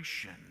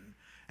generation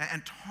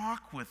and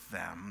talk with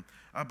them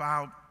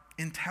about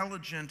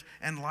intelligent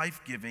and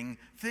life-giving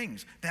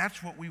things.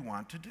 That's what we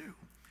want to do.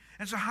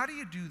 And so how do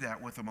you do that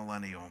with a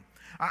millennial?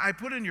 I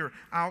put in your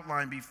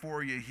outline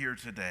before you here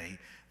today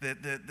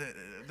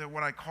that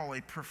what I call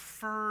a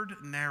preferred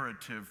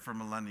narrative for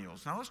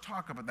millennials. Now let's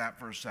talk about that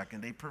for a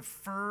second. A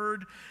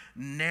preferred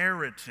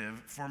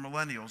narrative for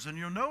millennials. And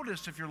you'll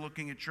notice if you're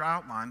looking at your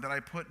outline that I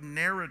put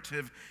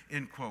narrative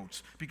in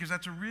quotes because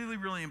that's a really,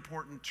 really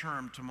important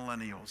term to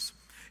millennials.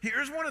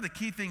 Here's one of the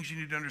key things you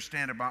need to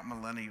understand about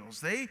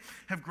millennials. They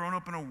have grown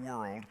up in a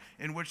world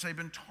in which they've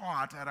been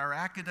taught at our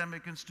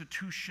academic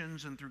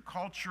institutions and through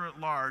culture at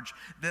large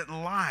that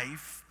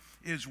life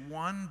is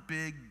one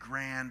big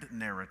grand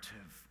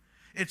narrative.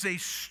 It's a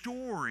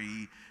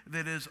story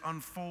that is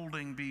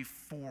unfolding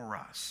before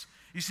us.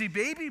 You see,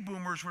 baby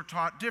boomers were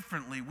taught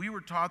differently. We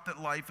were taught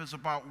that life is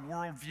about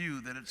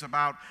worldview, that it's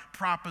about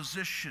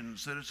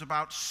propositions, that it's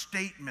about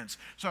statements.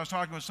 So I was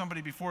talking with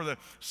somebody before the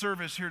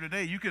service here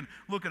today. You can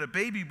look at a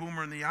baby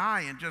boomer in the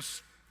eye and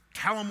just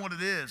tell them what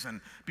it is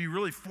and be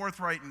really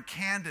forthright and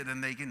candid,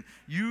 and they can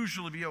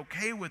usually be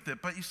okay with it.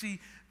 But you see,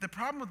 the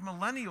problem with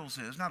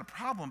millennials is, not a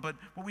problem, but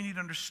what we need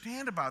to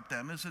understand about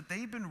them is that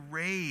they've been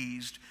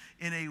raised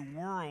in a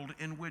world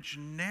in which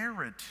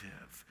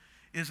narrative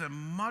is a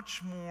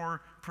much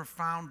more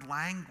profound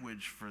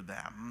language for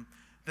them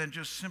than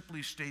just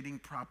simply stating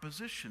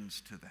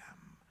propositions to them.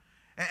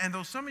 And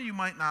though some of you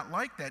might not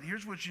like that,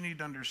 here's what you need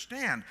to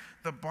understand.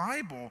 The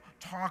Bible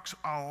talks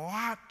a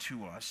lot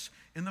to us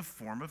in the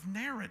form of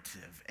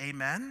narrative.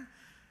 Amen?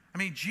 I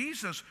mean,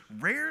 Jesus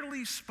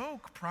rarely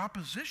spoke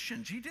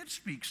propositions. He did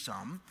speak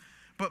some,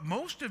 but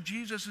most of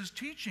Jesus'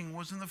 teaching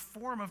was in the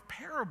form of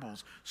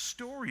parables,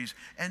 stories,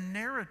 and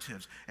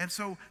narratives. And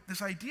so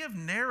this idea of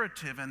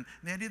narrative and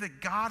the idea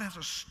that God has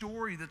a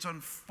story that's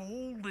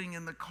unfolding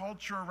in the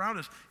culture around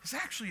us is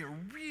actually a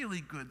really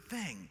good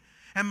thing.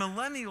 And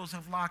millennials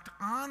have locked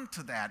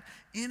onto that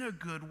in a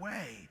good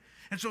way.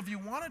 And so if you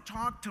want to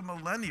talk to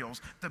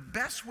millennials, the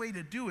best way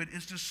to do it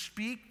is to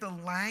speak the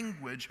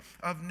language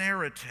of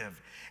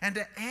narrative and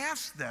to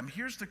ask them,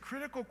 here's the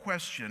critical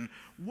question,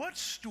 what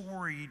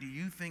story do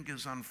you think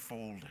is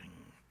unfolding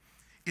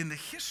in the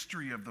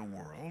history of the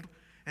world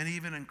and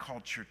even in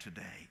culture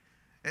today?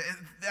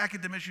 The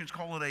academicians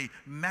call it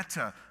a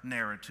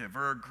meta-narrative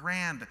or a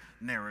grand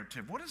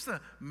narrative. What is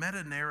the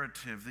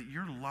meta-narrative that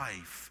your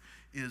life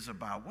is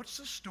about? What's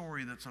the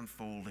story that's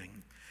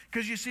unfolding?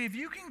 Because you see, if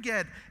you can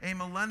get a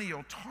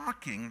millennial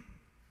talking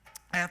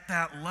at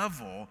that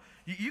level,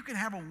 you can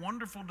have a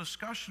wonderful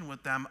discussion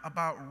with them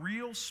about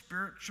real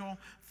spiritual,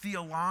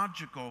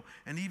 theological,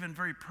 and even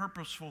very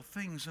purposeful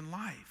things in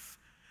life.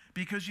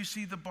 Because you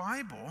see, the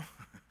Bible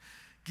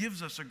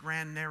gives us a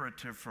grand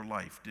narrative for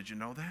life. Did you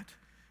know that?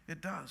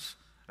 It does.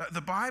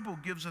 The Bible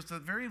gives us at the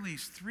very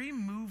least 3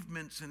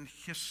 movements in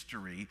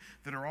history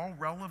that are all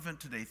relevant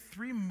today,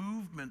 3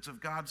 movements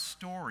of God's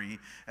story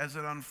as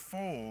it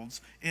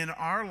unfolds in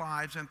our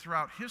lives and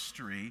throughout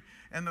history.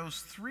 And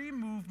those 3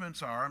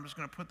 movements are, I'm just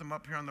going to put them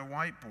up here on the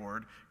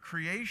whiteboard,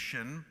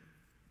 creation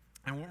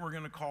and what we're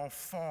going to call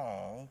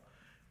fall,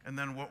 and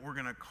then what we're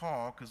going to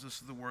call, because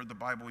this is the word the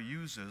Bible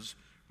uses,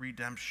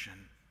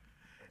 redemption.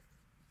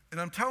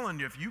 And I'm telling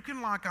you, if you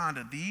can lock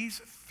onto these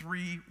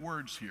 3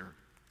 words here,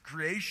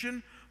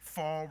 creation,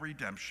 fall,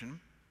 redemption,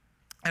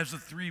 as the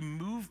 3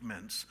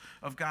 movements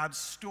of God's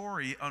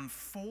story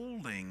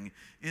unfolding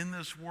in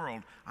this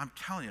world, I'm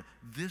telling you,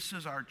 this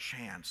is our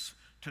chance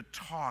to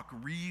talk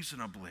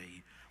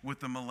reasonably with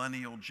the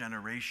millennial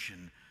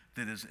generation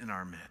that is in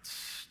our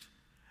midst.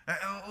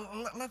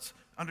 Let's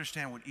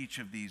understand what each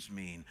of these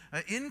mean.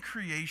 In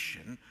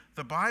creation,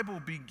 the Bible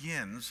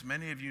begins,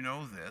 many of you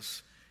know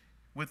this,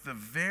 with the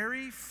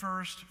very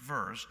first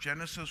verse,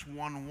 Genesis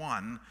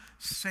 1:1,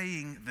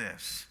 saying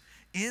this.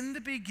 In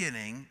the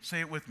beginning, say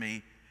it with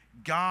me,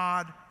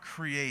 God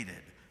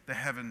created the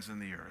heavens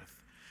and the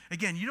earth.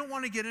 Again, you don't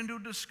want to get into a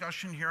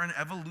discussion here on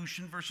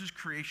evolution versus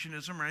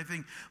creationism or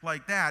anything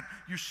like that.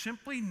 You're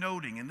simply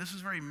noting, and this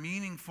is very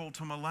meaningful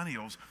to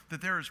millennials,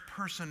 that there is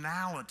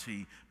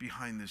personality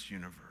behind this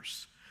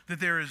universe. That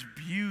there is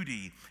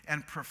beauty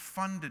and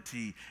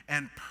profundity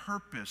and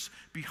purpose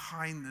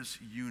behind this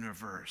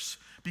universe.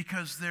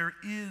 Because there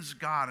is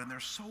God, and they're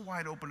so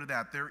wide open to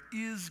that. There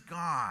is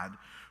God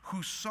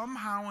who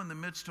somehow in the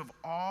midst of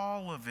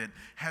all of it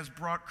has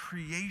brought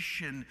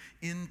creation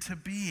into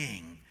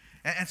being.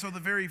 And so the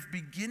very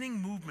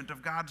beginning movement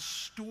of God's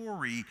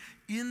story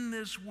in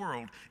this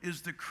world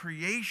is the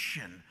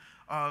creation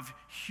of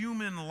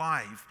human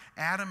life,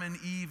 Adam and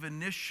Eve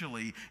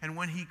initially. And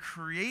when he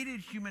created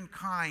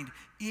humankind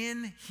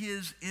in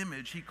his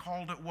image, he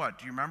called it what?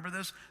 Do you remember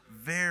this?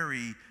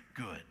 Very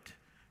good.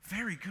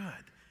 Very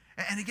good.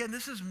 And again,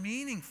 this is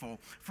meaningful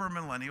for a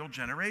millennial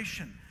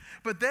generation.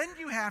 But then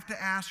you have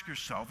to ask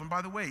yourself, and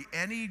by the way,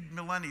 any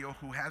millennial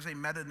who has a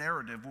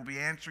meta-narrative will be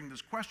answering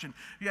this question.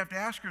 You have to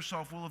ask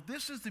yourself, well, if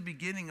this is the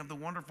beginning of the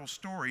wonderful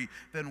story,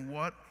 then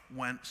what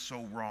went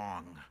so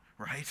wrong,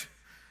 right?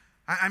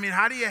 I mean,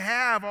 how do you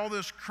have all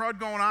this crud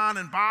going on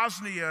in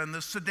Bosnia and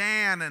the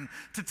Sudan and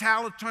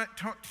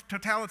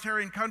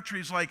totalitarian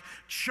countries like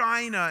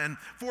China and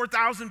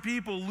 4,000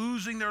 people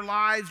losing their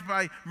lives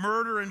by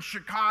murder in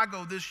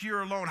Chicago this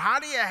year alone? How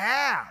do you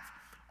have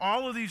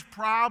all of these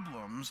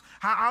problems.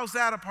 How's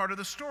that a part of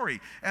the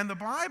story? And the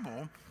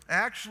Bible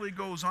actually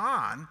goes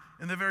on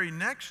in the very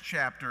next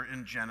chapter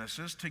in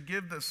Genesis to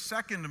give the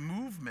second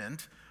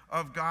movement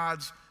of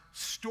God's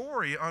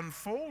story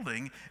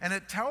unfolding, and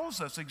it tells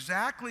us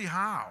exactly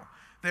how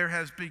there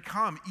has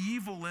become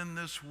evil in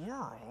this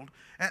world.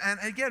 And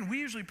again, we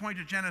usually point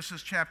to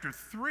Genesis chapter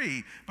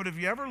 3, but if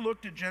you ever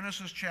looked at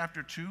Genesis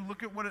chapter 2,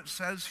 look at what it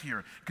says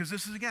here, because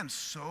this is, again,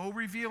 so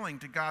revealing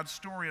to God's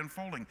story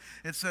unfolding.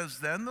 It says,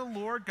 "Then the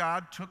Lord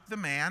God took the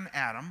man,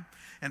 Adam,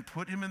 and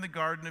put him in the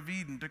Garden of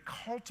Eden to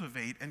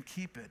cultivate and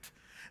keep it.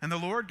 And the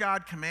Lord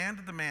God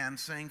commanded the man,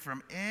 saying,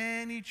 'From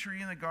any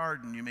tree in the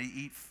garden you may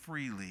eat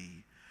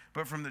freely,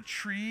 but from the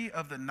tree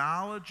of the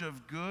knowledge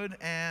of good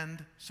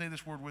and,'" say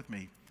this word with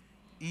me,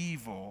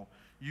 "'evil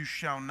you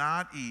shall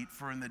not eat,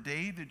 for in the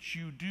day that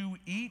you do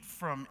eat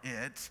from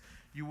it,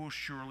 you will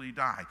surely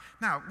die.'"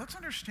 Now, let's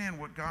understand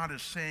what God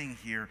is saying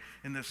here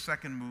in the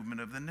second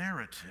movement of the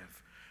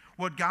narrative.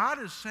 What God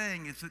is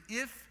saying is that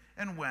if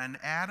and when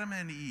Adam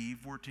and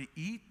Eve were to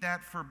eat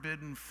that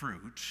forbidden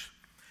fruit,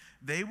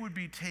 they would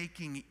be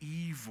taking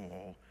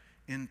evil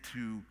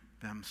into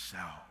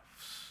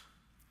themselves.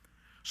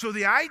 So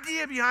the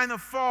idea behind the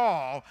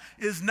fall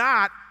is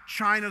not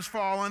China's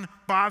fallen,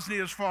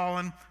 Bosnia's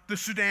fallen, the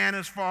Sudan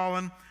has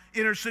fallen,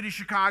 inner city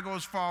Chicago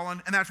has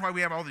fallen, and that's why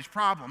we have all these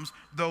problems,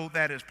 though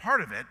that is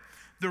part of it.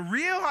 The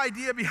real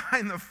idea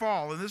behind the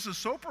fall, and this is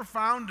so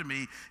profound to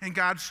me in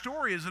God's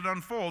story as it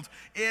unfolds,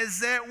 is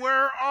that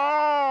we're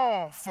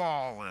all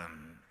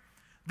fallen.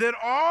 That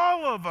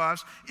all of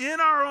us, in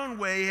our own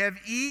way, have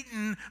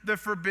eaten the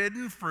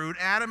forbidden fruit.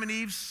 Adam and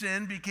Eve's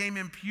sin became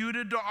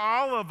imputed to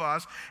all of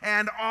us,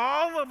 and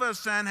all of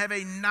us then have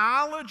a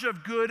knowledge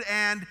of good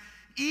and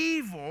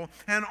evil,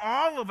 and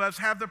all of us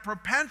have the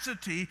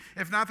propensity,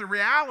 if not the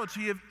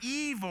reality, of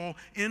evil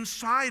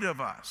inside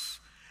of us.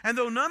 And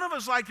though none of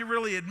us like to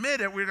really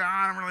admit it, we go,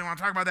 I don't really want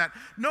to talk about that.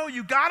 No,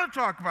 you got to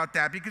talk about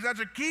that, because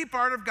that's a key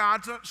part of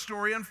God's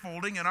story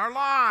unfolding in our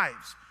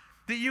lives.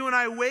 That you and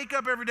I wake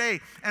up every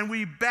day and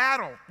we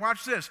battle,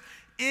 watch this,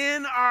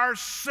 in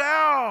ourselves,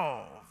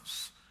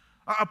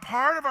 a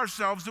part of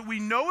ourselves that we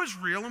know is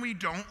real and we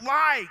don't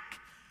like.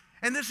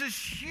 And this is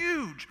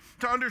huge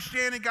to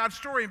understanding God's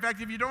story. In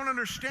fact, if you don't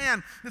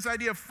understand this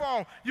idea of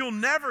fall, you'll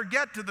never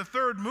get to the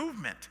third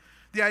movement,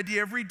 the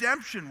idea of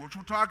redemption, which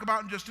we'll talk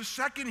about in just a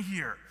second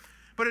here.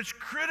 But it's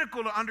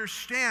critical to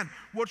understand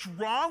what's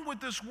wrong with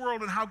this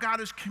world and how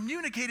God has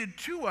communicated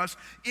to us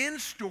in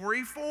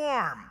story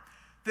form.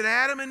 That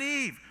Adam and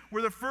Eve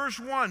were the first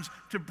ones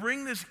to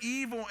bring this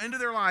evil into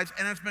their lives,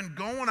 and it's been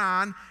going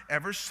on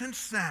ever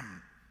since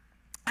then.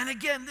 And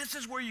again, this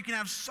is where you can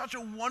have such a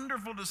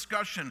wonderful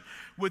discussion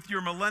with your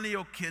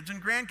millennial kids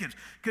and grandkids,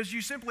 because you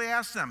simply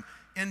ask them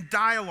in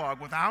dialogue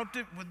with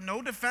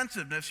no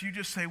defensiveness. You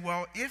just say,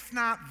 well, if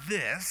not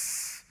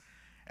this,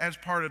 as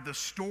part of the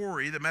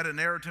story, the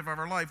meta-narrative of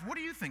our life, what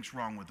do you think's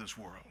wrong with this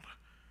world?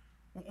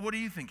 What do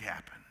you think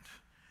happened?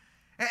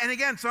 And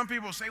again, some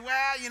people say,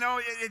 well, you know,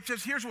 it's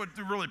just, here's what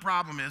the really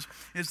problem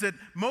is that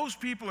most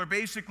people are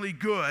basically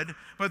good,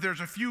 but there's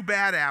a few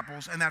bad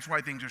apples, and that's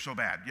why things are so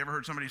bad. You ever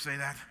heard somebody say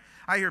that?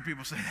 I hear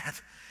people say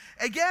that.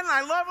 Again,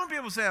 I love when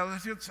people say,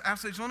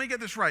 so let me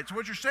get this right. So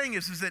what you're saying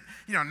is that,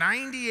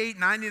 98,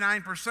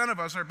 99% of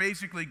us are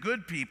basically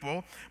good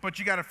people, but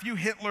you got a few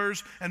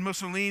Hitlers and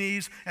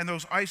Mussolinis and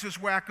those ISIS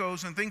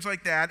wackos and things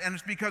like that, and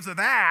it's because of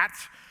that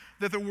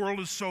the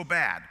world is so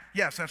bad.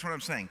 Yes, that's what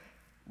I'm saying.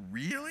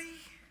 Really?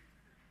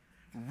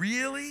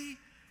 Really?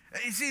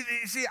 You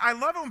see, I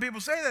love it when people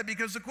say that,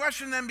 because the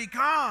question then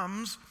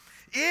becomes,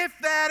 if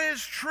that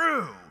is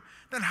true,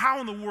 then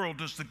how in the world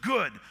does the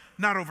good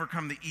not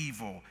overcome the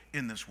evil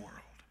in this world?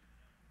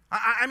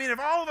 I mean, if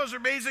all of us are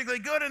basically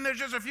good and there's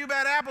just a few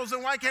bad apples,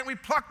 then why can't we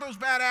pluck those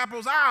bad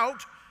apples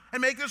out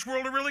and make this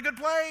world a really good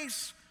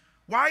place?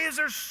 Why is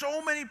there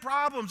so many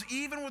problems,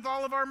 even with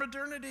all of our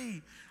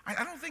modernity?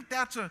 I don't think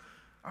that's a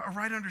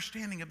right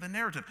understanding of the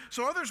narrative.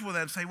 So others will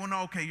then say, well,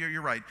 no, okay,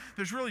 you're right.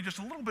 There's really just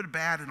a little bit of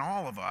bad in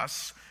all of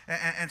us,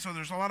 and so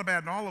there's a lot of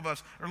bad in all of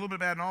us, or a little bit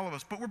of bad in all of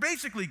us, but we're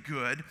basically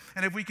good,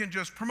 and if we can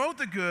just promote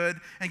the good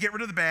and get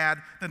rid of the bad,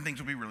 then things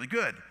will be really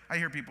good. I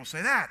hear people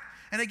say that.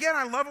 And again,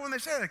 I love it when they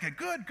say that. Okay,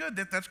 good,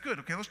 that's good.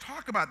 Okay, let's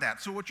talk about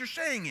that. So what you're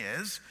saying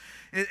is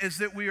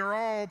that we are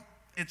all,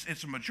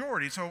 it's a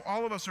majority, so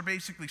all of us are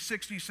basically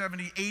 60,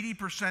 70,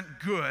 80%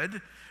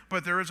 good,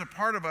 but there is a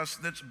part of us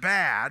that's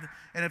bad,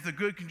 and if the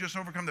good can just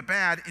overcome the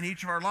bad in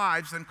each of our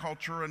lives, then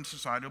culture and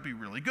society will be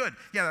really good.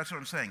 Yeah, that's what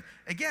I'm saying.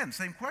 Again,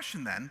 same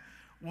question then.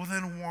 Well,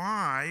 then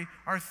why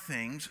are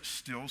things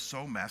still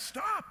so messed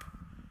up?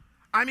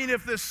 I mean,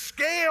 if the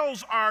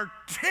scales are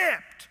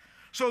tipped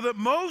so that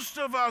most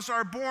of us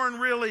are born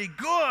really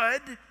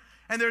good,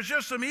 and there's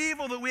just some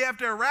evil that we have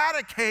to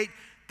eradicate,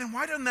 then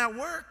why doesn't that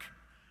work?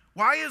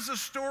 Why is the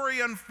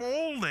story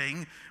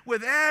unfolding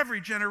with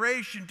every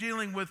generation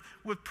dealing with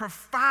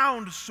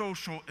profound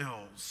social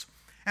ills?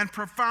 and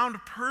profound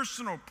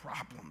personal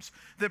problems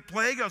that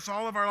plague us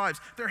all of our lives.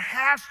 There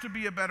has to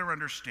be a better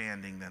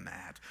understanding than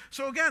that.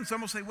 So again,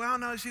 some will say, well,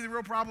 no, you see, the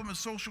real problem is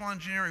social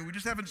engineering. We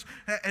just haven't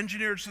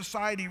engineered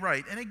society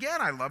right. And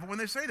again, I love it when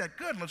they say that.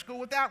 Good, let's go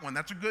with that one.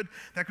 That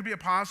could be a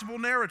possible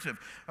narrative.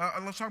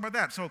 Let's talk about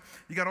that. So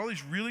you got all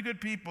these really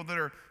good people that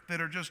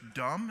are just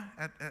dumb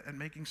at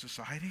making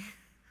society.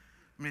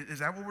 I mean, is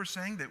that what we're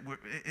saying? That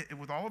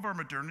with all of our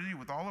modernity,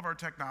 with all of our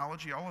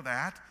technology, all of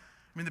that,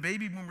 I mean, the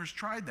baby boomers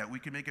tried that. We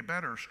could make it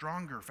better,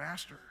 stronger,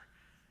 faster.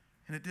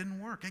 And it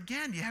didn't work.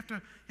 Again, you have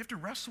to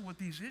wrestle with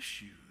these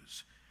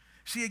issues.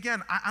 See,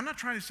 again, I'm not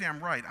trying to say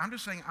I'm right. I'm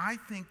just saying I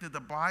think that the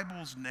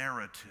Bible's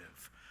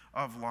narrative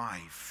of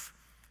life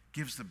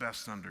gives the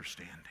best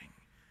understanding.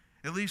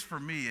 At least for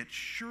me, it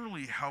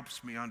surely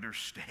helps me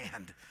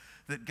understand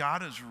that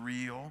God is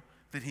real,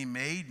 that he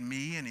made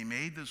me and he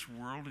made this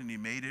world and he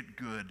made it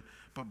good.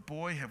 But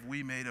boy, have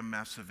we made a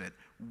mess of it.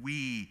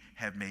 We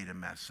have made a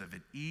mess of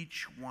it,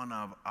 each one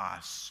of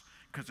us,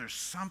 because there's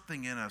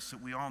something in us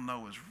that we all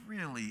know is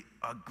really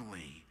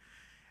ugly.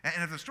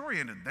 And if the story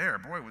ended there,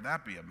 boy, would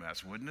that be a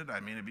mess, wouldn't it? I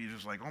mean, it'd be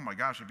just like, oh my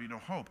gosh, there'd be no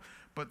hope.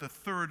 But the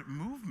third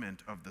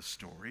movement of the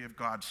story, of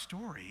God's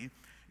story,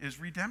 is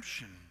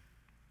redemption.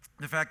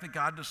 The fact that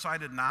God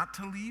decided not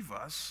to leave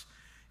us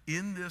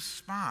in this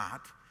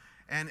spot.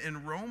 And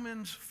in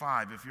Romans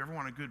 5, if you ever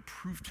want a good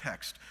proof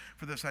text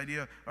for this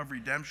idea of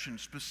redemption,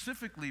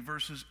 specifically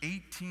verses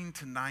 18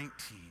 to 19,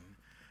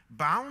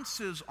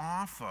 bounces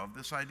off of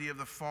this idea of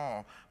the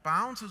fall,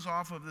 bounces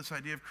off of this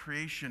idea of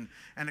creation,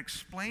 and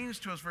explains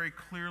to us very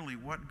clearly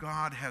what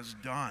God has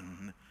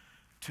done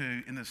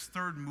in this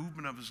third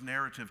movement of his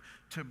narrative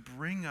to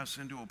bring us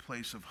into a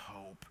place of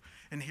hope.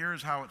 And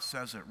here's how it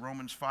says it,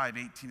 Romans 5,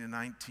 18 and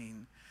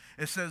 19.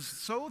 It says,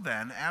 so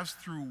then, as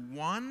through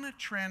one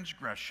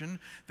transgression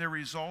there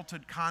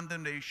resulted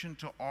condemnation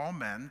to all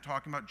men,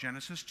 talking about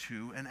Genesis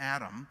 2 and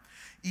Adam,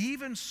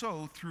 even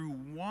so through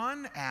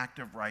one act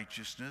of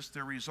righteousness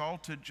there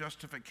resulted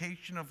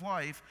justification of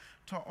life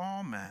to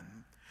all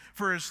men.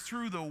 For as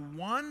through the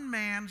one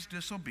man's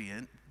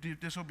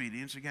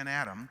disobedience, again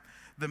Adam,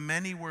 the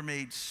many were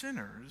made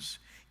sinners,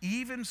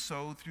 even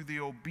so through the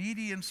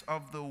obedience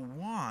of the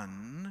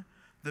one,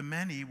 the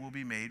many will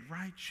be made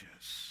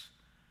righteous.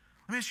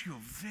 Let me ask you a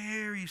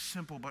very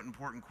simple but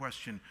important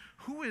question.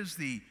 Who is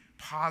the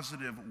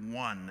positive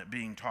one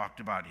being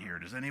talked about here?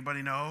 Does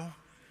anybody know?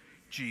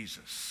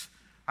 Jesus.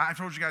 I've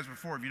told you guys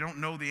before, if you don't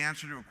know the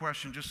answer to a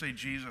question, just say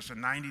Jesus,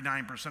 and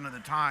 99% of the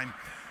time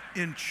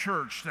in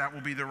church, that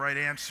will be the right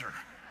answer.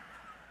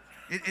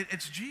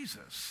 It's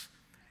Jesus.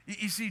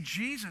 You see,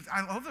 Jesus,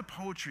 I love the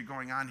poetry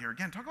going on here.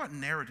 Again, talk about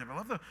narrative. I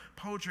love the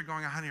poetry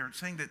going on here. It's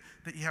saying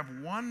that you have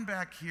one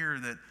back here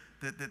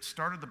that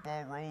started the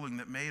ball rolling,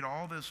 that made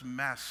all this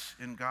mess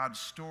in God's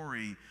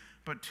story.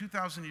 But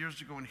 2,000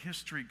 years ago in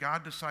history,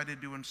 God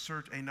decided to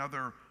insert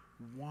another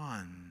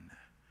one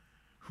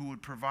who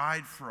would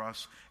provide for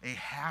us a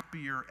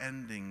happier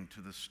ending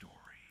to the story.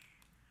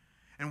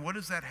 And what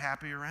is that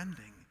happier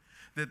ending?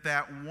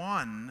 That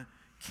one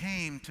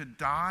came to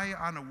die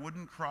on a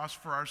wooden cross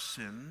for our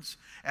sins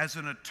as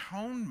an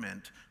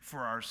atonement for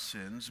our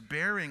sins,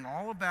 bearing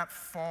all of that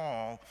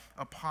fall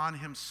upon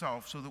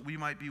himself so that we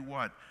might be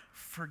what?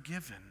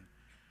 Forgiven,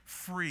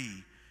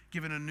 free,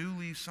 given a new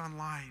lease on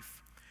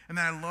life. And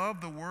then I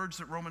love the words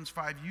that Romans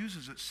 5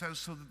 uses. It says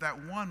so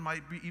that one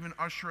might be even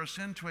usher us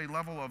into a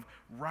level of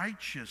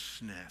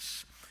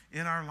righteousness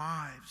in our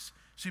lives.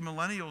 See,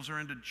 millennials are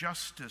into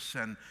justice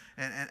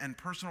and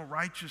personal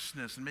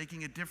righteousness and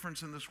making a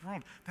difference in this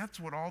world. That's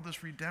what all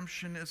this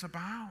redemption is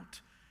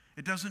about.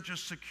 It doesn't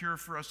just secure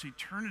for us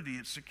eternity,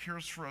 it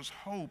secures for us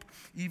hope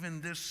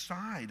even this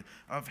side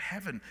of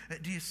heaven.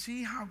 Do you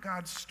see how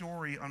God's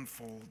story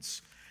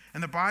unfolds?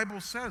 And the Bible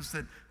says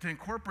that to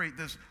incorporate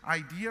this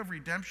idea of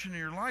redemption in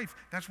your life,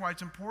 that's why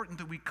it's important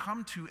that we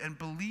come to and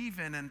believe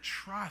in and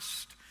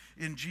trust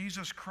in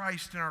Jesus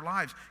Christ in our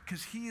lives,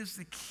 because he is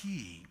the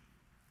key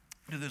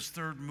to this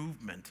third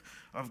movement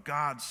of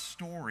God's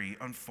story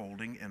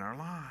unfolding in our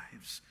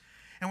lives.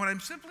 And what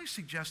I'm simply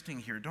suggesting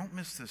here, don't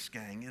miss this,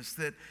 gang, is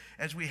that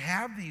as we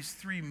have these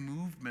three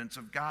movements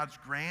of God's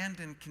grand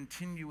and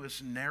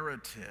continuous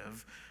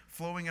narrative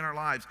flowing in our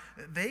lives,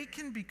 they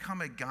can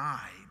become a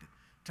guide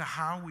to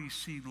how we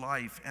see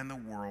life and the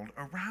world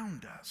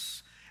around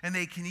us. And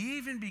they can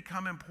even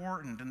become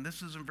important, and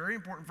this is very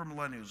important for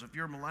millennials. If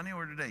you're a millennial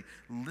here today,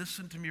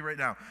 listen to me right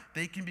now.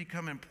 They can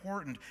become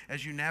important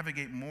as you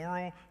navigate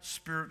moral,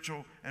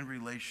 spiritual, and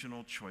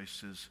relational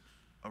choices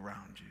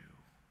around you.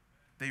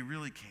 They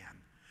really can.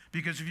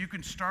 Because if you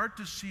can start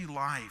to see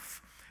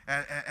life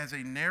as a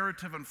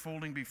narrative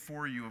unfolding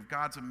before you of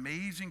God's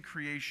amazing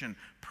creation,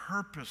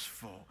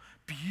 purposeful,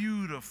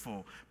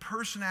 beautiful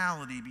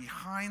personality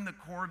behind the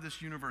core of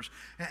this universe,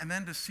 and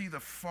then to see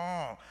the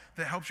fall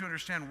that helps you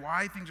understand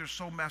why things are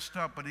so messed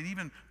up, but it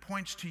even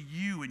points to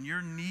you and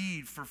your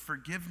need for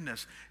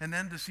forgiveness, and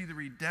then to see the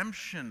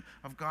redemption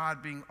of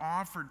God being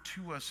offered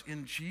to us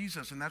in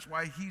Jesus, and that's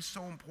why he's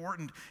so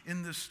important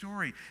in this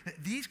story.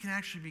 These can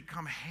actually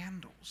become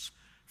handles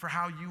for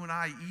how you and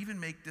I even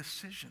make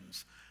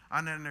decisions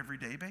on an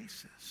everyday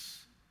basis.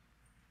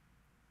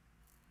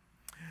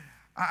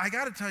 I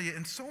got to tell you,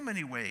 in so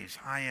many ways,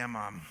 I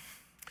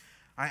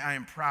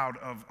am proud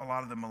of a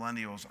lot of the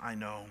millennials I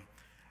know.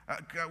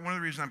 One of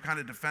the reasons I'm kind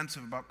of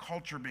defensive about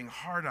culture being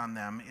hard on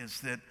them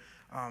is that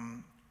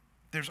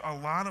there's a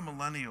lot of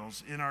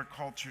millennials in our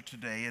culture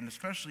today, and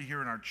especially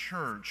here in our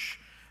church,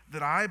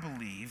 that I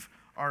believe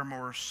are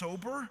more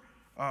sober,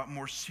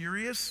 more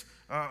serious,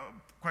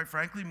 quite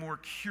frankly, more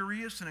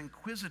curious and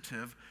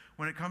inquisitive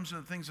when it comes to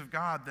the things of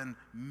God than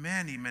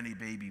many, many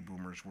baby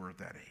boomers were at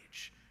that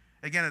age.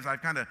 Again, as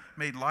I've kind of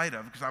made light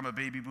of, because I'm a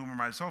baby boomer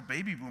myself,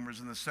 baby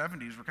boomers in the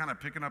 70s were kind of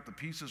picking up the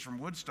pieces from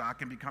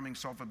Woodstock and becoming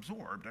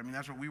self-absorbed. I mean,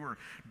 that's what we were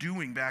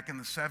doing back in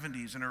the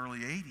 70s and early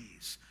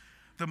 80s.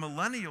 The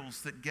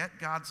millennials that get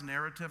God's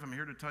narrative, I'm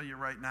here to tell you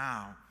right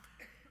now,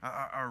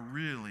 are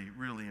really,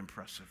 really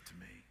impressive to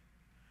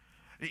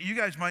me. You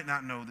guys might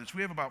not know this.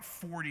 We have about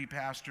 40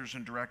 pastors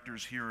and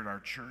directors here at our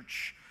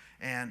church.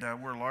 And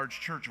we're a large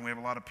church, and we have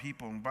a lot of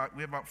people. And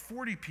we have about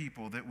 40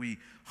 people that we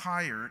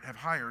have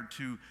hired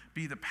to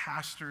be the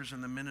pastors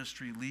and the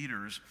ministry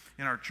leaders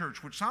in our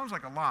church, which sounds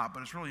like a lot,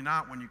 but it's really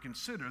not when you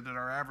consider that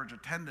our average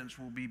attendance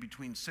will be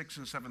between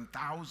 6,000 and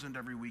 7,000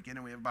 every weekend,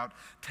 and we have about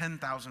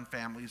 10,000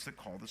 families that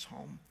call this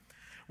home.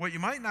 What you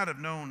might not have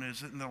known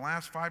is that in the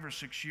last 5 or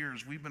 6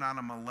 years, we've been on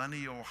a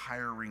millennial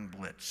hiring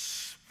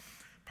blitz.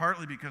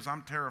 Partly because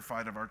I'm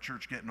terrified of our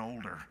church getting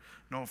older.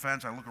 No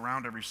offense, I look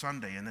around every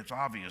Sunday and it's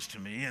obvious to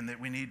me, and that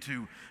we need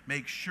to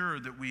make sure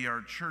that we are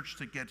a church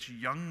that gets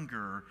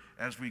younger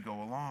as we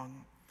go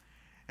along.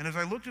 And as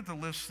I looked at the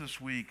list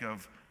this week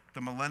of the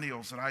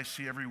millennials that I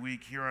see every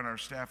week here on our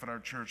staff at our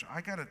church,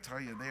 I got to tell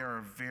you, they are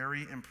a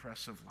very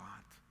impressive lot.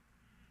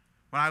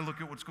 When I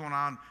look at what's going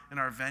on in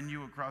our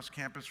venue across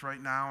campus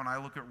right now, and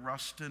I look at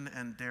Rustin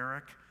and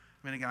Derek,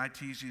 I mean, again, I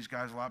tease these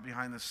guys a lot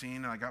behind the scene,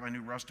 and I got my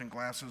new Rustin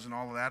glasses and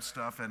all of that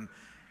stuff, and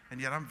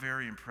yet I'm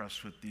very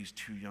impressed with these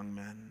two young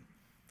men.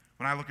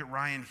 When I look at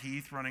Ryan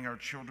Heath running our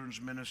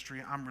children's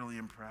ministry, I'm really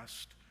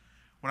impressed.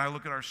 When I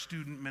look at our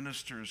student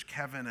ministers,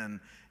 Kevin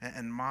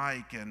and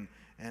Mike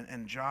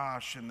and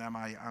Josh and them,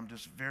 I'm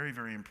just very,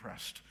 very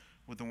impressed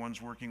with the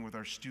ones working with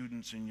our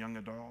students and young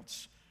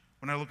adults.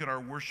 When I look at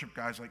our worship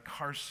guys like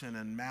Carson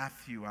and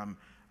Matthew, I'm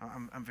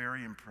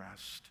very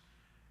impressed.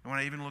 And when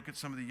I even look at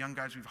some of the young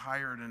guys we've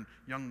hired and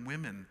young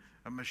women,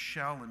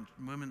 Michelle and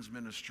women's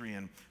ministry,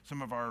 and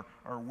some of our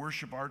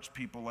worship arts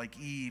people like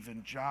Eve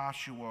and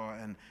Joshua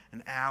and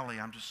Allie,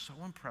 I'm just so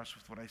impressed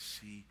with what I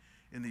see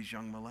in these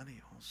young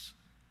millennials.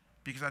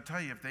 Because I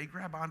tell you, if they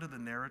grab onto the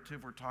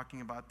narrative we're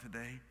talking about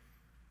today,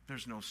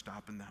 there's no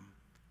stopping them.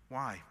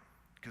 Why?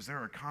 Because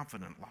they're a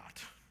confident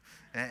lot.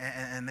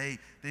 And they've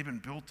been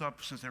built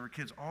up since they were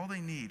kids. All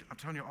they need, I'm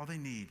telling you, all they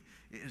need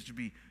is to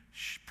be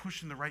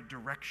pushed in the right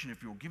direction,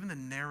 if you will, given the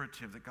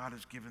narrative that God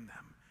has given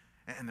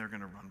them, and they're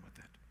going to run with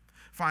it.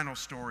 Final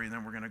story, and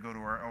then we're going to go to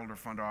our elder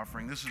fund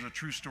offering. This is a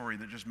true story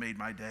that just made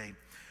my day.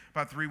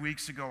 About 3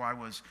 weeks ago, I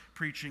was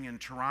preaching in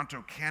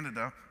Toronto,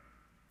 Canada,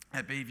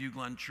 at Bayview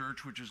Glen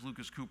Church, which is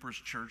Lucas Cooper's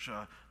church.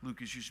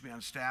 Lucas used to be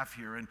on staff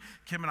here. And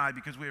Kim and I,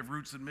 because we have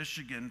roots in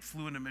Michigan,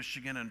 flew into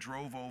Michigan and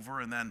drove over.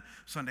 And then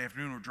Sunday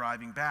afternoon, we're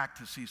driving back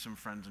to see some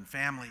friends and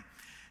family.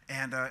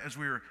 And as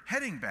we were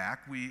heading back,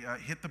 we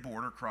hit the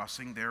border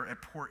crossing there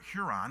at Port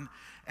Huron.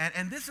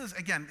 And this is,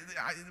 again,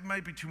 it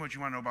might be too much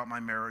you want to know about my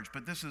marriage,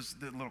 but this is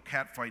the little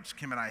cat fights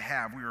Kim and I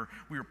have.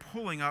 We were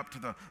pulling up to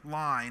the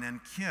line,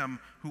 and Kim,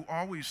 who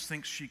always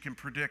thinks she can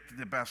predict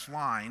the best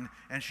line,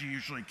 and she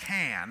usually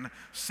can,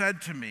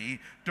 said to me,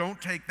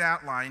 "Don't take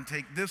that line,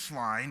 take this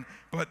line."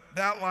 But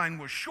that line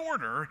was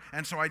shorter,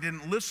 and so I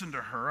didn't listen to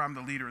her. I'm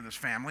the leader of this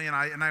family, and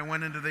I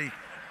went into the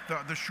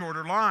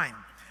shorter line.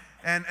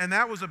 And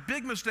that was a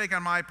big mistake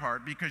on my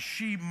part, because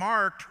she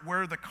marked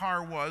where the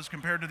car was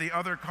compared to the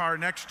other car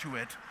next to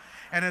it.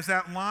 And as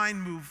that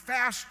line moved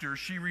faster,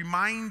 she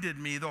reminded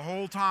me the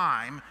whole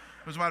time,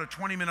 it was about a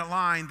 20-minute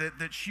line,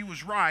 that she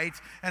was right.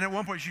 And at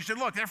one point she said,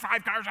 "Look, there are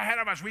 5 cars ahead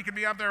of us. We could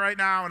be up there right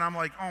now." And I'm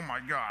like, oh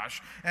my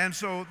gosh. And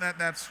so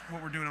that's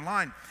what we're doing in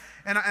line.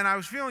 And I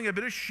was feeling a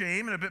bit of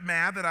shame and a bit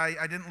mad that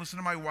I didn't listen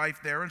to my wife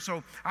there. And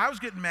so I was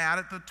getting mad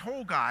at the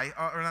toll guy,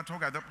 or not toll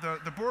guy,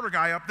 the border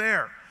guy up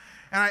there.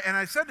 And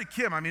I said to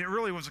Kim, I mean, it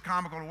really was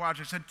comical to watch.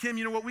 I said, "Kim,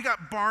 you know what? We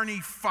got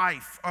Barney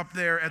Fife up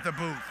there at the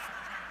booth."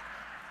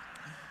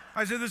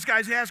 I said, "This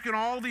guy's asking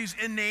all these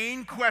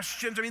inane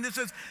questions. I mean, this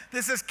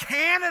is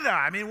Canada.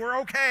 I mean, we're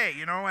okay,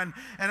 you know." And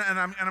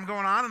I'm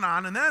going on and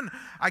on. And then,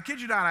 I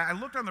kid you not, I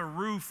looked on the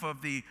roof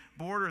of the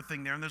border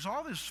thing there, and there's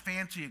all this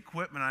fancy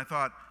equipment. I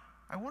thought,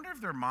 I wonder if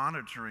they're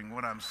monitoring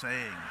what I'm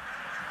saying.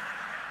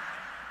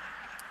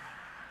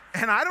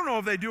 And I don't know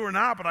if they do or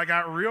not, but I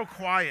got real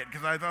quiet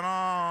because I thought,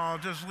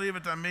 oh, just leave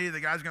it to me. The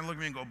guy's going to look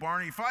at me and go,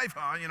 "Barney Fife,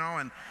 huh?" You know,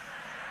 and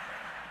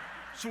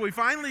so we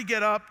finally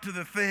get up to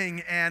the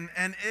thing, and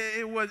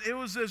it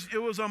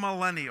was a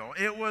millennial.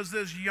 It was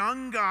this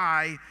young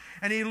guy,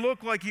 and he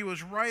looked like he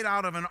was right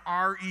out of an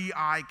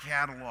REI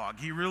catalog.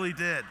 He really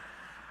did.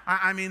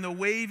 I mean, the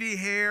wavy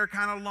hair,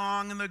 kind of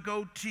long, and the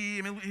goatee.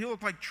 I mean, he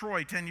looked like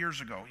Troy 10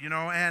 years ago, you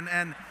know,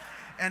 and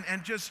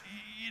and just,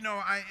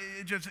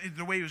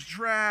 the way he was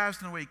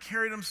dressed and the way he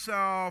carried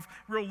himself,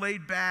 real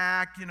laid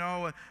back,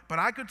 But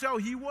I could tell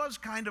he was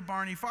kind of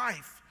Barney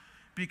Fife,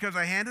 because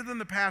I handed him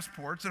the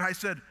passports and I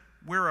said,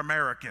 "We're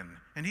American."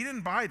 And he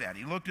didn't buy that.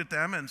 He looked at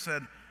them and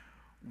said,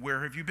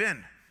 "Where have you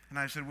been?" And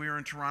I said, "We were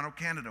in Toronto,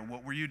 Canada.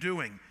 What were you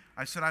doing?"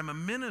 I said, "I'm a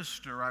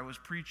minister. I was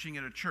preaching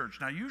at a church."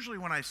 Now, usually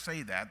when I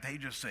say that, they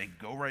just say,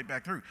 "Go right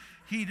back through."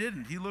 He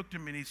didn't. He looked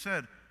at me and he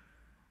said,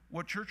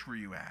 "What church were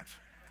you at?"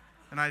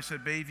 And I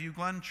said, "Bayview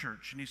Glen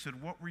Church." And he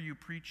said, "What were you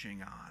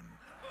preaching on?"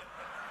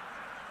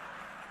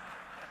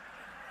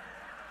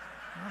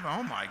 I thought,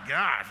 oh my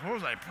gosh, what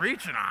was I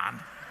preaching on?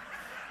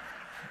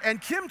 And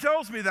Kim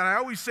tells me that I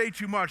always say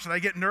too much, that I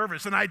get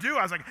nervous, and I do.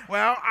 I was like,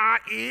 well,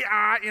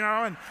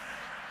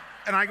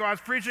 and I go, I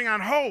was preaching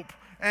on hope.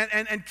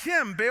 And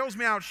Kim bails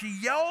me out. She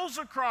yells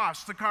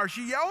across the car.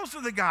 She yells to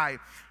the guy.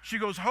 She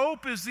goes,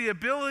 "Hope is the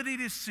ability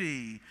to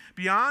see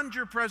beyond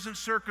your present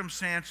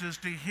circumstances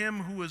to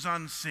him who is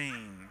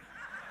unseen,"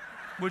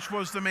 which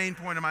was the main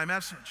point of my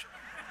message.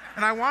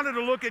 And I wanted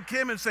to look at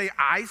Kim and say,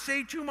 I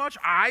say too much?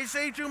 I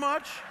say too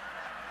much?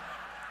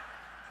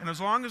 And as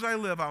long as I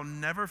live, I'll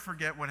never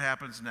forget what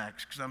happens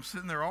next, because I'm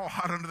sitting there all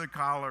hot under the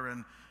collar,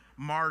 and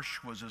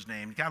Marsh was his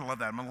name. You gotta love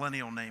that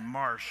millennial name,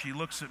 Marsh. He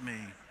looks at me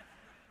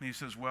and he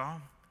says,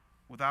 "Well,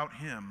 without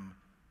him,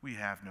 we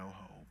have no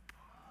hope."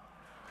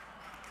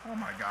 Oh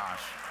my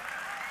gosh.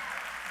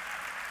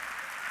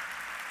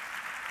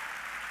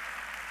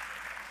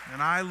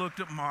 And I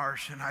looked at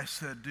Marsh and I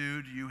said,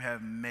 "Dude, you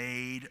have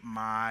made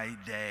my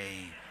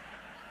day."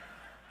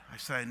 I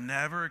said, "I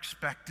never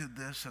expected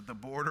this at the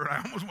border." I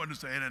almost wanted to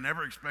say it. I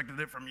never expected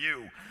it from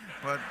you.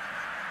 But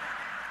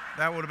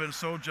that would have been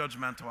so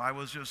judgmental. I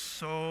was just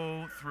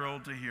so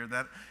thrilled to hear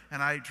that.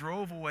 And I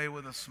drove away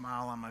with a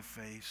smile on my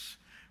face,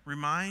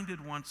 reminded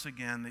once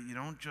again that you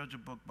don't judge a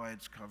book by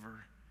its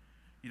cover.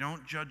 You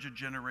don't judge a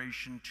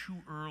generation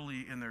too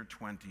early in their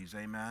 20s.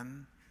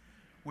 Amen?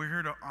 We're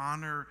here to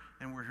honor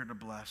and we're here to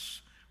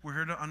bless. We're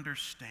here to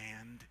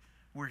understand.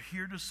 We're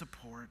here to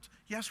support.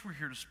 Yes, we're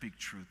here to speak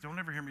truth. Don't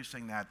ever hear me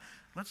saying that.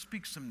 Let's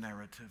speak some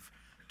narrative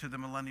to the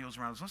millennials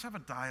around us. Let's have a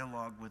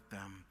dialogue with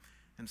them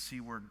and see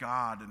where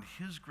God and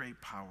his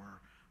great power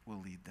will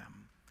lead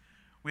them.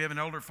 We have an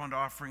Elder Fund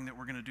offering that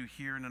we're going to do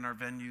here and in our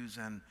venues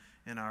and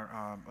in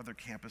our other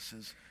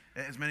campuses.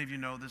 As many of you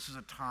know, this is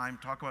a time,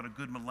 talk about a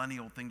good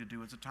millennial thing to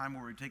do. It's a time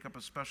where we take up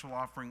a special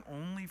offering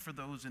only for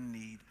those in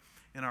need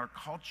in our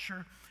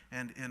culture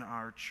and in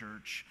our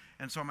church.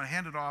 And so I'm going to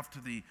hand it off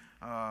to the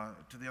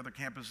other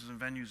campuses and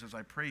venues as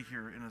I pray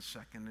here in a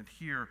second. And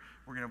here,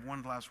 we're going to have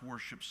one last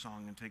worship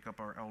song and take up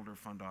our Elder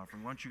Fund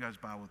offering. Why don't you guys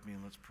bow with me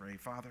and let's pray.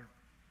 Father,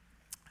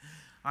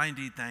 I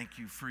indeed thank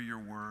you for your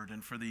word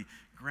and for the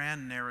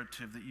grand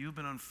narrative that you've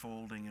been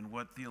unfolding in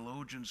what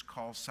theologians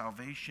call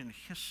salvation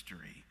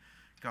history,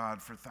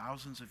 God, for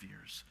thousands of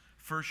years.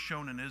 First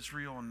shown in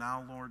Israel and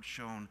now, Lord,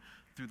 shown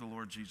through the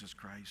Lord Jesus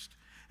Christ.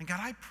 And God,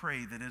 I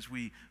pray that as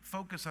we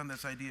focus on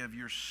this idea of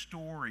your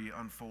story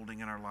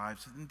unfolding in our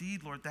lives, that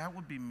indeed, Lord, that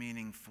would be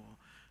meaningful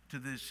to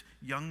this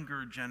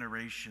younger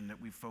generation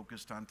that we've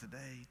focused on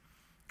today.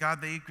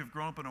 God, they have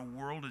grown up in a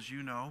world, as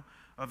you know,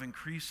 of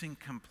increasing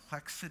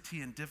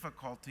complexity and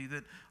difficulty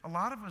that a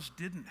lot of us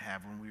didn't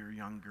have when we were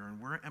younger,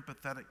 and we're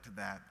empathetic to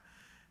that.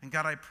 And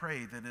God, I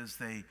pray that as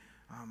they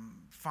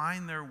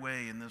find their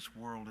way in this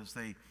world, as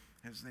they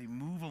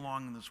move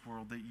along in this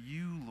world, that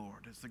you,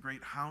 Lord, as the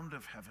great hound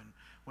of heaven,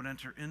 would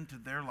enter into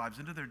their lives,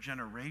 into their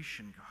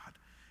generation, God.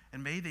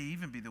 And may they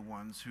even be the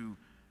ones who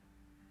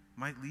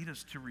might lead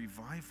us to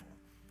revival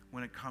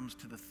when it comes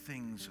to the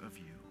things of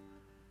you.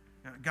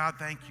 God,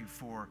 thank you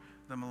for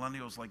the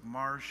millennials like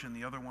Marsh and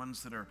the other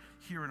ones that are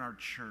here in our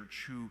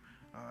church who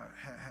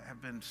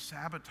have been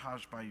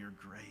sabotaged by your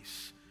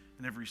grace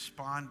and have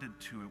responded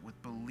to it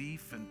with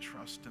belief and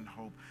trust and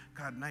hope.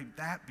 God, may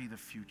that be the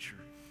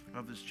future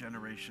of this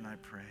generation, I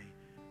pray.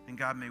 And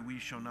God, may we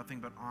show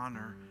nothing but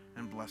honor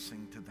and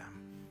blessing to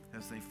them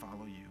as they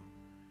follow you.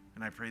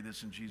 And I pray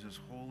this in Jesus'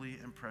 holy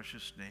and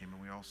precious name.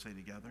 And we all say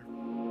together,